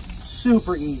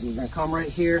 Super easy. You're going to come right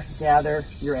here, gather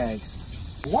your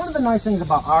eggs. One of the nice things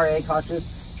about our egg hutches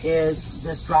is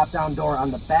this drop-down door on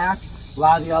the back. A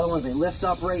lot of the other ones, they lift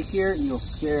up right here, and you'll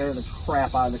scare the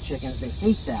crap out of the chickens. They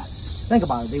hate that. Think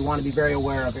about it. They want to be very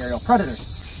aware of aerial predators.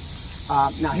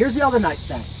 Now, here's the other nice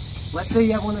thing. Let's say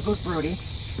you have one that goes broody,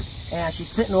 and she's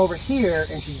sitting over here,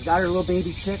 and she's got her little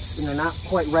baby chicks, and they're not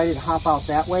quite ready to hop out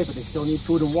that way, but they still need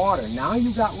food and water. Now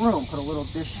you've got room. Put a little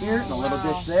dish here and a little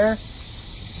dish there.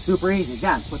 Super easy.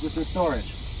 Again, put this in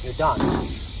storage. You're done.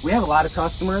 We have a lot of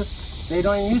customers. They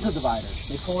don't even use the dividers.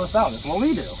 They pull us out. That's what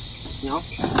we do. You know,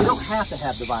 you don't have to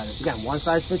have dividers. Again, one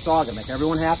size fits all. Gonna make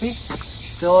everyone happy.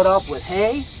 Fill it up with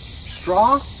hay,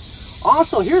 straw.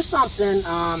 Also, here's something.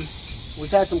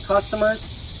 We've had some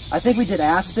customers. I think we did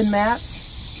aspen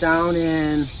mats down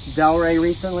in Delray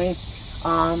recently.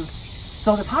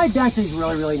 So this high density is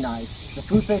really, really nice. It's a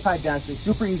food safe high density,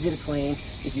 super easy to clean.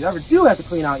 If you ever do have to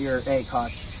clean out your egg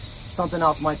hutch, something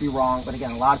else might be wrong. But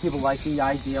again, a lot of people like the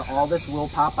idea. All this will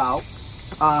pop out.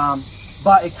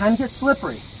 But it can get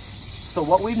slippery. So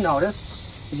what we've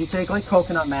noticed is you take like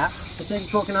coconut mats. Just take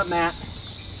a coconut mat.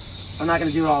 I'm not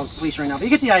going to do it all police right now, but you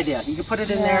get the idea. You can put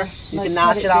it in there. You can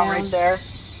notch it out right there.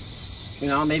 You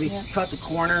know, maybe cut the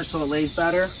corners so it lays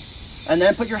better. And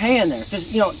then put your hay in there.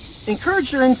 Just, you know,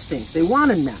 encourage their instincts. They want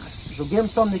a nest. So give them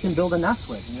something they can build a nest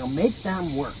with. You know, make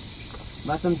them work.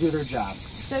 Let them do their job.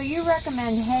 So you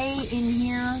recommend hay in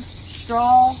here,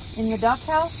 straw in the duck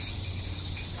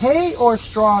house? Hay or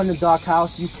straw in the duck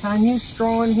house. You can use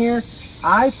straw in here.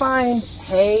 I find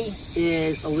hay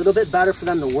is a little bit better for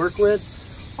them to work with.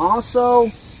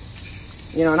 Also,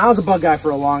 you know, and I was a bug guy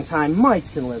for a long time. Mites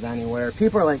can live anywhere.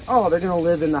 People are like, oh, they're going to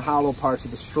live in the hollow parts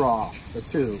of the straw, the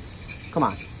tube. Come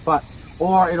on.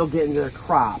 Or it'll get into their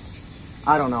crop.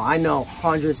 I don't know. I know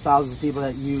hundreds, thousands of people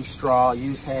that use straw,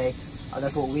 use hay.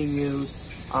 That's what we use.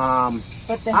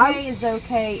 But the hay is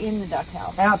okay in the duck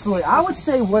house. Absolutely. I would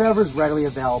say whatever's readily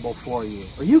available for you.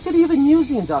 Or you could even use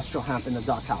the industrial hemp in the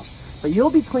duck house. But you'll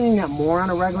be cleaning that more on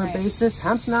a regular basis.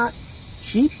 Hemp's not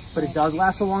cheap, but it does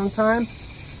last a long time.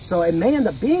 So it may end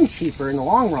up being cheaper in the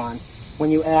long run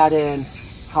when you add in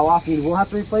how often you will have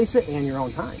to replace it and your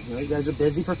own time. You know, you guys are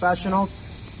busy professionals.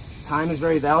 Time is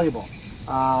very valuable.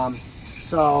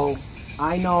 So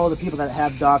I know the people that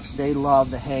have ducks, they love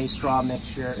the hay straw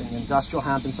mixture and the industrial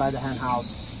hemp inside the hen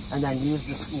house, and then use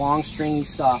this long stringy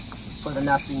stuff for the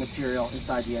nesting material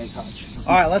inside the egg hutch.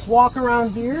 All right, let's walk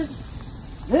around here.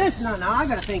 Now I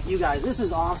gotta thank you guys. This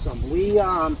is awesome. We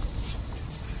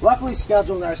luckily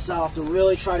scheduled ourselves to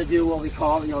really try to do what we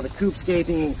call, you know, the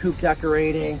coopscaping and coop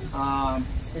decorating.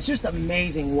 It's just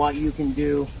amazing what you can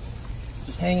do.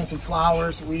 Just hanging some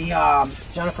flowers. We,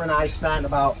 Jennifer and I spent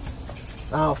about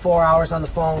 4 hours on the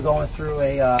phone going through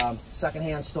a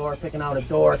secondhand store, picking out a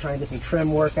door, trying to get some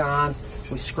trim work on.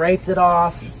 We scraped it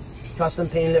off, custom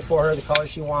painted it for her the color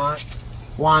she wanted.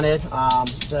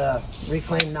 The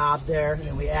reclaimed knob there,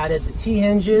 and we added the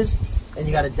T-hinges, and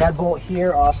you got a deadbolt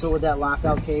here also with that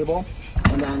lockout cable.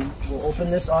 And then we'll open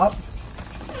this up.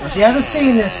 Now she hasn't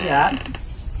seen this yet.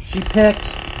 She picked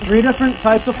 3 different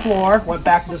types of floor, went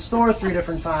back to the store 3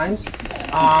 different times.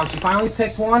 She finally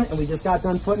picked one, and we just got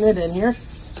done putting it in here.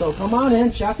 So come on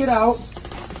in, check it out.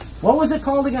 What was it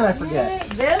called again? I forget.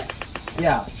 This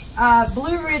Yeah.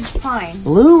 Blue Ridge pine.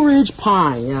 Blue Ridge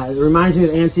pine. Yeah, it reminds me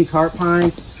of antique heart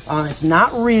pine. It's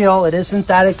not real. It is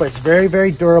synthetic, but it's very,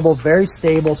 very durable, very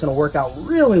stable. It's going to work out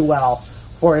really well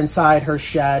for inside her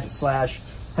shed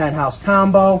 / hen house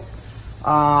combo.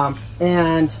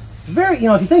 And very, you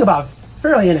know, if you think about it,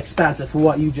 fairly inexpensive for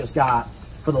what you just got,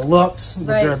 for the looks,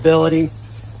 the durability.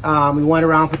 We went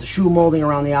around, put the shoe molding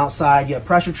around the outside. You have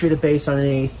pressure treated base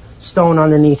underneath, stone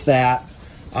underneath that.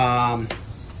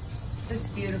 It's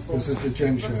beautiful. This is the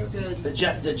gen shed. Looks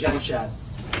good. The gen shed.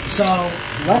 So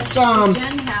let's The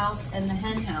gen house and the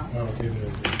hen house. Oh, okay,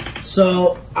 okay.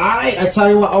 So I tell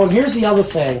you what. Oh, and here's the other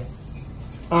thing.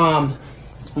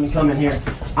 Let me come in here.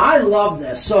 I love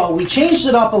this. So we changed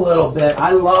it up a little bit.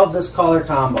 I love this color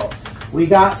combo. We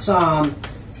got some,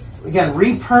 again,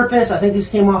 repurposed. I think these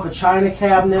came off a China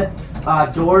cabinet.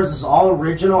 Doors. This is all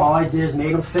original. All I did is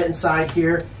made them fit inside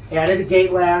here. Added a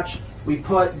gate latch. We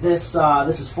put this.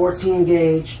 This is 14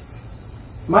 gauge.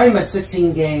 Might have been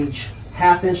 16 gauge.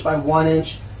 1/2 inch by 1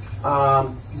 inch.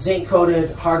 Zinc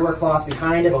coated hardware cloth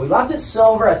behind it. But we left it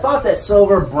silver. I thought that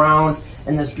silver, brown,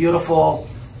 and this beautiful,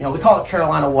 you know, we call it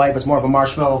Carolina white, but it's more of a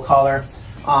marshmallow color.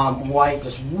 White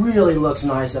just really looks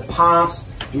nice. It pops.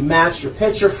 You matched your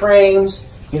picture frames.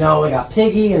 You know, we got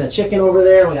Piggy and a chicken over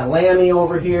there. We got Lammy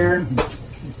over here.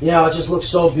 You know, it just looks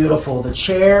so beautiful. The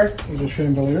chair. Is it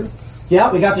chandelier? Yeah,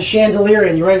 we got the chandelier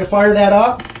in. You ready to fire that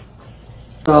up?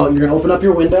 So you're going to open up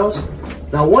your windows.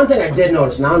 Now, one thing I did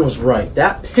notice, Nan was right.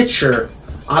 That picture,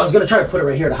 I was going to try to put it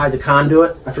right here to hide the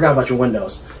conduit. I forgot about your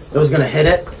windows. It was going to hit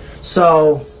it.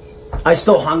 So I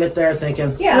still hung it there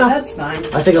thinking, Yeah, that's fine.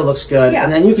 I think it looks good. Yeah.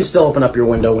 And then you can still open up your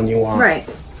window when you want. Right.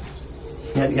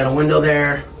 Yeah, you got a window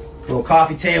there, a little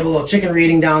coffee table, a little chicken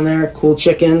reading down there, cool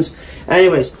chickens.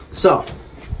 Anyways, so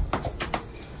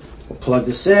we'll plug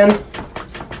this in.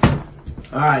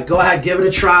 All right, go ahead, give it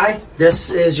a try.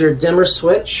 This is your dimmer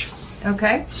switch.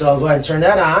 Okay. So go ahead and turn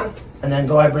that on, and then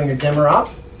go ahead and bring your dimmer up.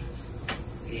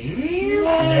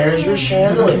 And there's your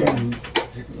chandelier.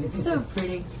 So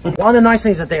pretty. One of the nice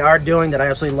things that they are doing that I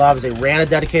absolutely love is they ran a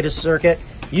dedicated circuit.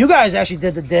 You guys actually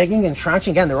did the digging and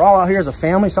trenching. Again, they're all out here as a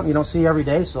family, something you don't see every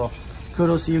day, so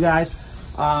kudos to you guys.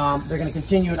 They're going to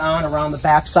continue it on around the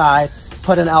back side,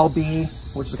 put an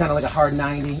LB, which is kind of like a hard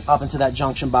 90, up into that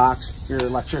junction box. Your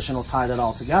electrician will tie that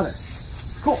all together.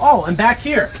 Cool. Oh, and back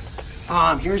here,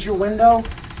 here's your window.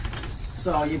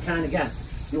 So you kind of, again,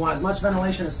 you want as much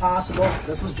ventilation as possible.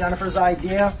 This was Jennifer's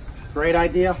idea. Great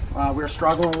idea. We were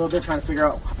struggling a little bit trying to figure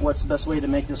out what's the best way to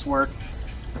make this work.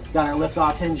 Got our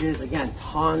lift-off hinges. Again,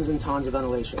 tons and tons of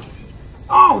ventilation.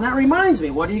 Oh, that reminds me.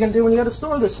 What are you going to do when you got to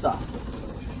store this stuff?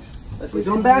 If we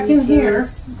come back in here,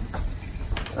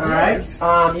 all right,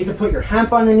 you can put your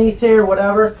hemp underneath here,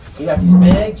 whatever. You got these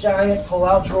big, giant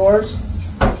pull-out drawers.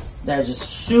 That is just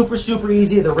super, super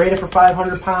easy. They're rated for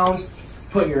 500 pounds.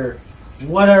 Put your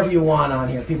whatever you want on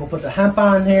here. People put the hemp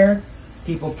on here.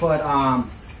 People put,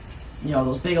 you know,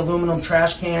 those big aluminum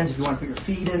trash cans if you want to put your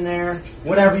feet in there.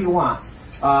 Whatever you want.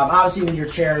 Obviously, with your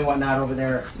chair and whatnot over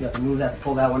there, you have to move that to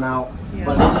pull that one out. Yeah.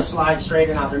 But they just slide straight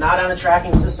in out. They're not on a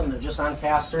tracking system. They're just on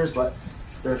casters, but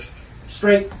they're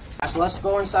straight. So let's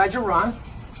go inside your run.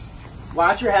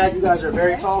 Watch your head. You guys are a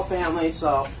very tall family,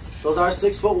 so those are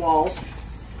 6-foot walls.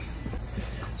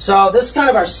 So this is kind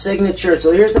of our signature.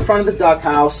 So here's the front of the duck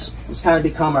house. It's kind of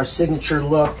become our signature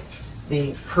look.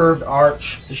 The curved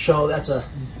arch to show that's a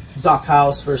duck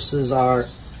house versus our,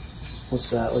 what's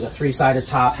that, like a 3-sided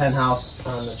top hen house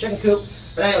on the chicken coop.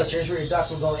 But anyways, here's where your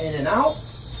ducks will go in and out.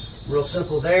 Real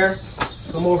simple there.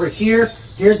 Come over here.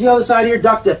 Here's the other side of your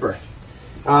duck dipper.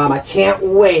 I can't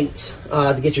wait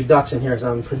to get your ducks in here because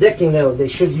I'm predicting that they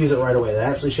should use it right away. They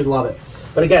actually should love it.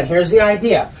 But again, here's the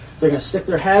idea. They're going to stick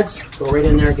their heads, go right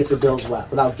in there and get their bills wet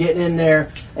without getting in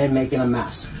there and making a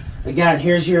mess. Again,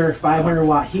 here's your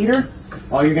 500-watt heater.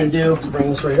 All you're going to do is bring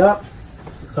this right up,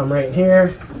 come right in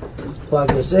here, plug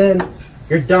this in,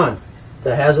 you're done.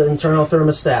 That has an internal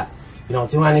thermostat. You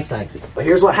don't do anything. But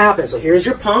here's what happens. So here's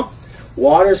your pump.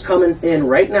 Water's coming in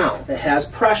right now. It has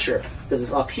pressure because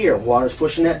it's up here. Water's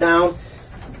pushing that down.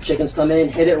 Chickens come in,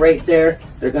 hit it right there.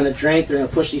 They're going to drink. They're going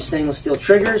to push these stainless steel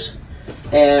triggers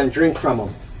and drink from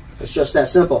them. It's just that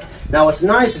simple. Now what's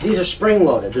nice is these are spring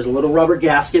loaded. There's a little rubber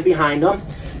gasket behind them.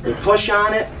 They push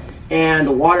on it and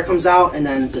the water comes out and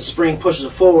then the spring pushes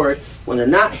it forward when they're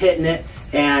not hitting it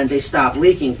and they stop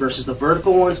leaking versus the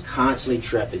vertical ones constantly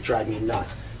trip. They drive me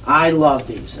nuts. I love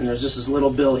these. And there's just this little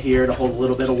bill here to hold a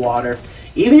little bit of water.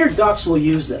 Even your ducks will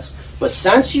use this. But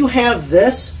since you have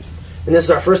this, and this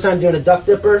is our first time doing a duck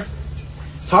dipper,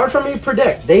 it's hard for me to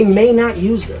predict. They may not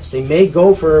use this. They may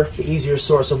go for the easier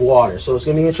source of water. So it's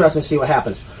going to be interesting to see what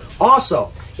happens.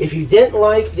 Also, If you didn't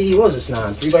like the, what was this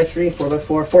non? 3x3,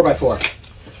 4x4, 4x4.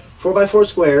 4x4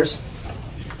 squares,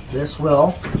 this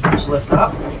will just lift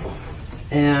up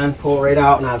and pull right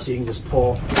out. And obviously you can just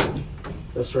pull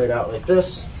this right out like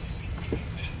this.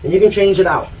 And you can change it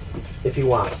out if you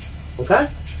want. Okay?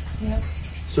 Yep.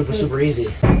 Super, super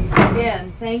easy. Again,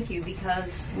 thank you,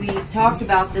 because we talked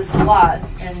about this a lot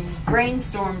and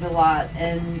brainstormed a lot,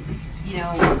 and you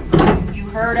know, you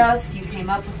heard us, you came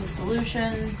up with a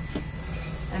solution.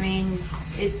 I mean,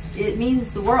 it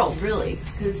means the world, really,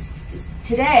 because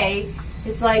today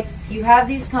it's like you have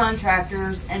these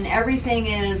contractors and everything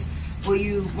is, well,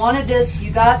 you wanted this, you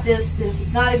got this, and if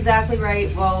it's not exactly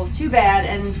right, well, too bad.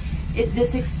 And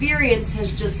this experience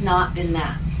has just not been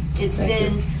that. It's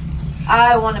been,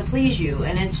 I want to please you,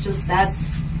 and it's just,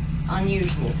 that's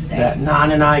unusual today. That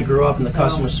Non and I grew up in the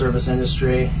customer service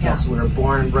industry. Yes, we were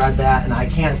born and bred that, and I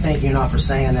can't thank you enough for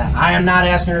saying that. I am not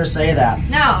asking her to say that.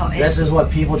 No. This is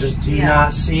what people just do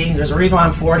not see. There's a reason why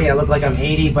I'm 40, I look like I'm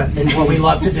 80, but it's what we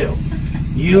love to do.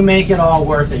 You make it all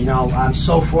worth it. You know, I'm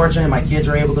so fortunate my kids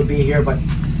are able to be here, but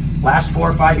last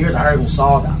 4 or 5 years I hardly even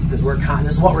saw them, because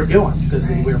this is what we're doing, because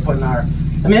we were putting our,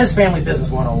 I mean, it's family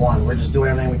business 101. We're just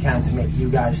doing everything we can to make you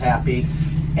guys happy,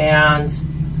 and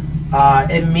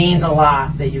it means a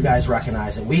lot that you guys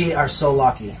recognize it. We are so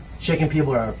lucky. Chicken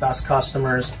people are our best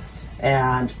customers,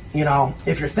 and you know,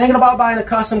 if you're thinking about buying a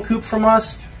custom coop from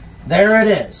us, there it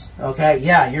is. Okay,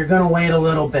 yeah, you're gonna wait a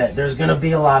little bit. There's gonna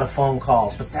be a lot of phone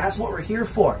calls, but that's what we're here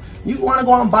for. You want to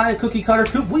go out and buy a cookie cutter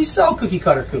coop? We sell cookie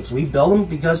cutter coops. We build them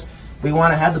because we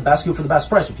want to have the best coop for the best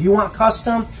price. If you want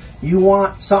custom, you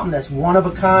want something that's one of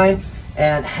a kind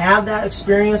and have that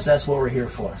experience, that's what we're here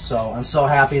for. So I'm so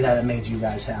happy that it made you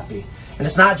guys happy. And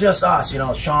it's not just us, you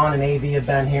know, Sean and AV have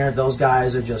been here. Those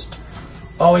guys are just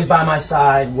always by my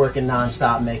side, working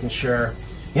nonstop, making sure,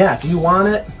 yeah, if you want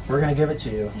it, we're going to give it to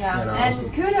you. Yeah, you know?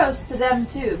 And kudos to them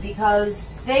too,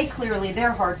 because they clearly,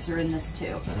 their hearts are in this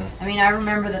too. I mean, I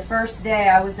remember the first day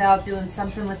I was out doing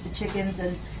something with the chickens,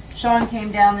 and Sean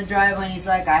came down the driveway and he's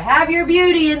like, I have your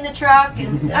beauty in the truck.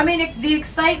 And I mean, the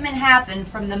excitement happened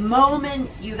from the moment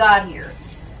you got here.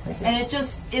 And it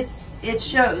just, it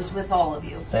shows with all of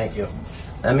you. Thank you.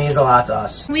 That means a lot to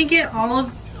us. We get all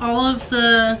of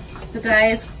the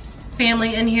Dyes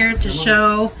family in here to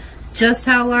show just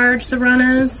how large the run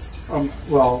is.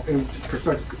 Well, in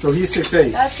perspective, so he's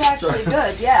 6'8". That's actually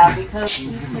good, yeah, because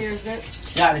he clears it.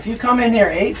 Yeah, and if you come in here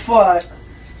 8 foot,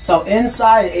 so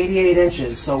inside 88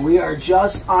 inches, so we are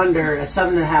just under at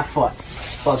 7.5 foot.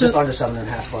 Well, So- just under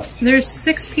 7.5 foot. There's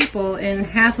 6 people in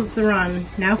half of the run,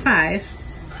 now 5,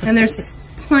 and there's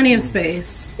plenty of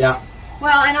space. Yeah.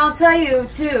 Well, and I'll tell you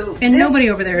too, And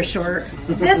nobody over there is short.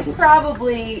 this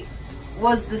probably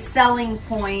was the selling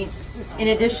point in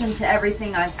addition to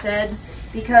everything I've said,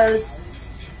 because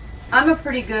I'm a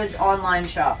pretty good online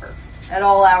shopper at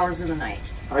all hours of the night.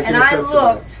 And I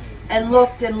looked and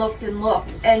looked and looked and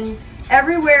looked, and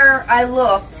everywhere I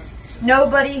looked,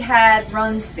 nobody had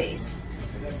run space.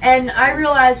 And I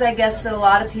realize, I guess, that a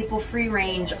lot of people free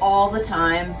range all the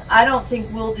time. I don't think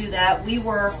we'll do that. We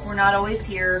work, we're not always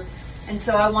here, and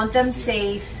so I want them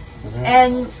safe.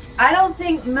 And I don't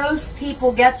think most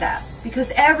people get that, because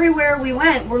everywhere we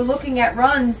went, we're looking at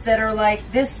runs that are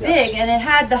like this big, and it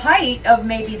had the height of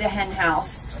maybe the hen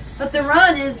house, but the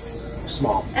run is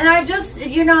Small. and I just,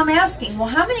 you know, I'm asking, well,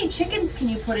 how many chickens can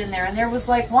you put in there? And there was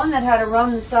like one that had a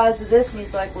run the size of this, and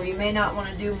he's like, well, you may not want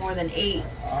to do more than 8.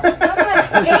 I'm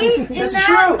like, 8? This is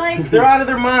that true. like They're out of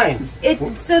their mind.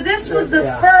 So this was the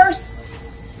Yeah. first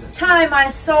time I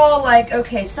saw, like,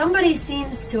 okay, somebody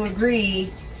seems to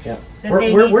agree. Yeah. That We're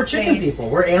they chicken need space. people.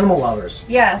 We're animal lovers.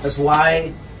 Yes. That's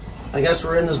why I guess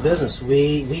we're in this business.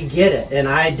 We get it. And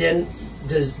I didn't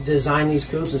design these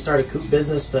coops and start a coop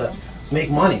business to make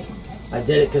money. I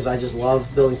did it because I just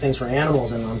love building things for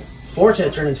animals, and I'm fortunate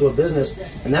it turned into a business.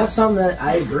 And that's something that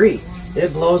I agree.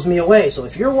 It blows me away. So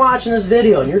if you're watching this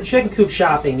video and you're chicken coop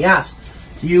shopping, yes,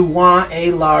 you want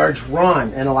a large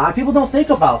run. And a lot of people don't think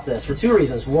about this for 2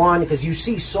 reasons. One, because you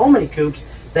see so many coops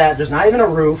that there's not even a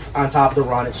roof on top of the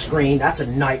run. It's screened. That's a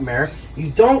nightmare.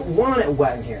 You don't want it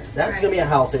wet in here. That's going to be a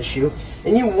health issue.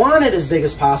 And you want it as big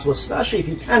as possible, especially if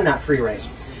you cannot free range.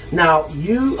 Now,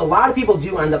 a lot of people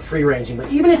do end up free ranging, but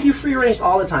even if you free range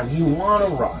all the time, you want to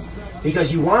run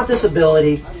because you want this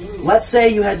ability. Let's say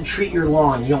you had to treat your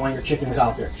lawn. You don't want your chickens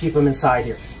out there. Keep them inside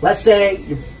here. Let's say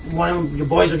one of your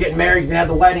boys are getting married. You have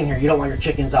the wedding here. You don't want your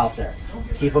chickens out there.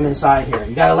 Keep them inside here.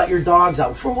 You got to let your dogs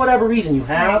out. For whatever reason, you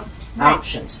have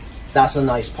options. That's the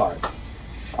nice part.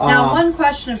 Now, one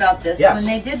question about this. Yes. When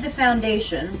they did the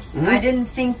foundation, I didn't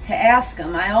think to ask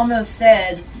them. I almost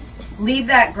said, leave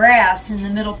that grass in the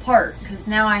middle part because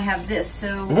now I have this.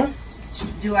 So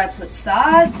do I put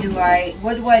sod?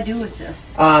 What do I do with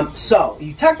this? So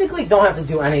you technically don't have to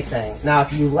do anything. Now,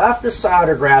 if you left the sod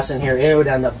or grass in here, it would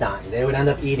end up dying. They would end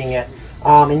up eating it.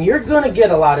 And you're going to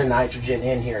get a lot of nitrogen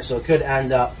in here, so it could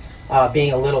end up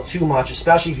being a little too much,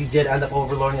 especially if you did end up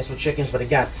overloading this with chickens. But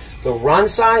again, the run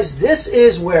size, this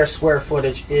is where square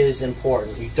footage is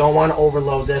important. You don't want to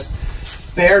overload this.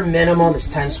 Bare minimum is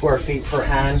 10 square feet per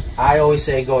hen. I always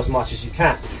say go as much as you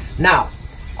can. Now,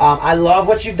 I love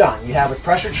what you've done. You have a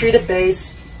pressure-treated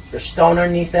base. There's stone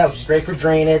underneath that, which is great for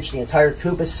drainage. The entire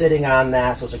coop is sitting on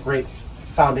that, so it's a great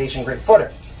foundation, great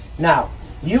footer. Now,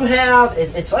 you have,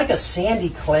 it's like a sandy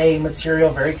clay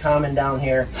material, very common down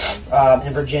here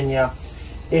in Virginia.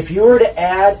 If you were to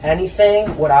add anything,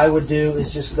 what I would do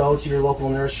is just go to your local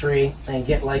nursery and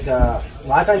get like a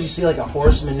lot of times you see like a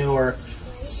horse manure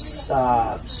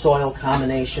soil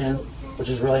combination, which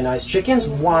is really nice. Chickens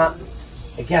want,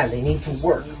 again, they need to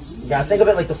work. You gotta think of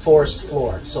it like the forest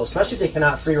floor. So especially if they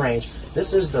cannot free range,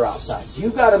 this is their outside. You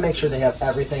gotta make sure they have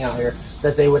everything out here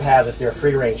that they would have if they're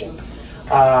free ranging.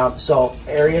 So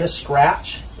area to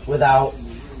scratch without,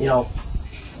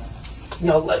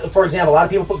 for example, a lot of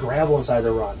people put gravel inside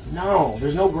their run. No,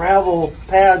 there's no gravel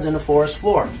pads in the forest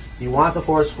floor. You want the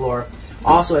forest floor.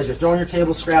 Also, as you're throwing your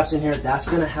table scraps in here, that's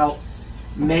going to help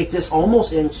make this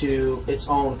almost into its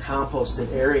own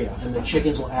composted area, and the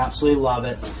chickens will absolutely love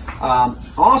it.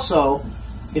 Also,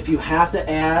 if you have to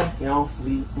add,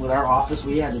 with our office,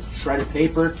 we add shredded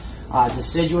paper,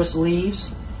 deciduous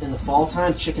leaves. In the fall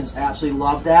time, chickens absolutely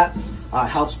love that.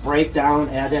 Helps break down,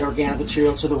 add that organic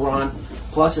material to the run.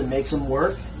 Plus, it makes them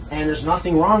work. And there's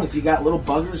nothing wrong if you got little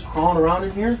buggers crawling around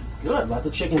in here. Good, let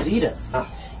the chickens eat it.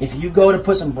 If you go to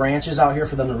put some branches out here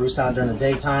for them to roost on during the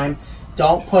daytime,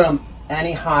 don't put them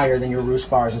any higher than your roost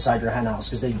bars inside your hen house,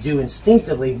 because they do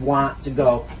instinctively want to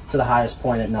go to the highest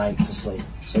point at night to sleep.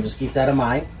 So just keep that in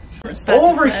mind.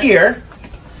 Over here,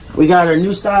 we got our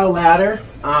new style ladder.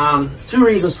 2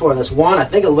 reasons for this. One, I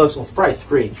think it looks, well, probably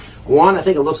 3. One, I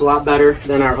think it looks a lot better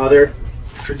than our other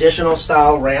traditional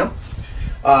style ramp.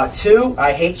 2,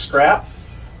 I hate scrap.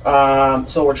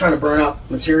 So we're trying to burn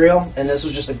up material, and this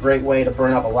was just a great way to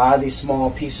burn up a lot of these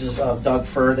small pieces of dug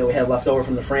fir that we had left over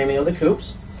from the framing of the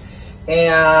coops.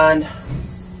 And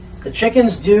the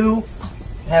chickens do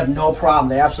have no problem.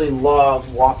 They absolutely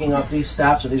love walking up these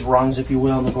steps, or these rungs, if you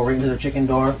will, and they'll go right into their chicken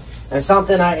door. And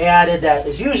something I added that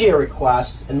is usually a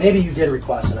request, and maybe you did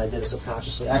request and I did it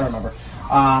subconsciously, I don't remember.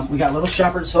 We got little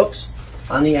shepherd's hooks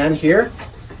on the end here,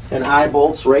 and eye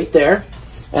bolts right there.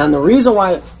 And the reason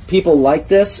why people like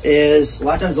this is a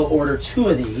lot of times they'll order 2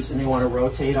 of these and they want to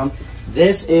rotate them.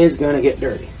 This is going to get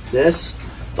dirty.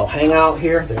 They'll hang out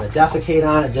here, they're going to defecate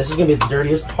on it. This is going to be the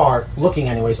dirtiest part, looking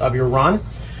anyways, of your run.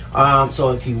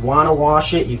 So if you want to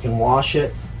wash it, you can wash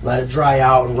it, let it dry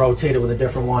out and rotate it with a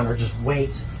different one, or just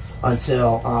wait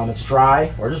until it's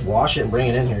dry, or just wash it and bring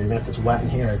it in here. Even if it's wet in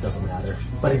here, it doesn't matter.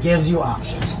 But it gives you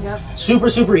options. Yep. Super,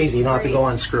 super easy. You don't have to go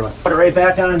unscrew it. Put it right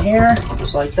back on here,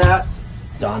 just like that.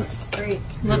 Done. Great.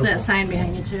 Love that sign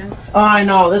behind you too. Oh, I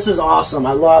know. This is awesome.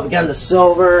 I love, again, the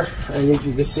silver, and you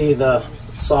can see the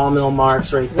sawmill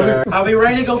marks right there. Are we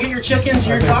ready to go get your chickens,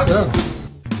 your ducks? So.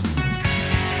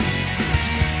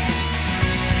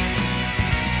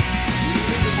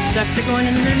 Ducks are going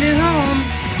into their new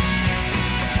home.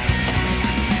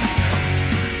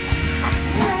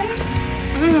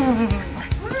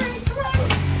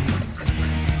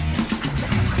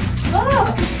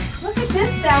 Look at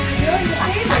this stuff. Really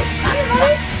favorite.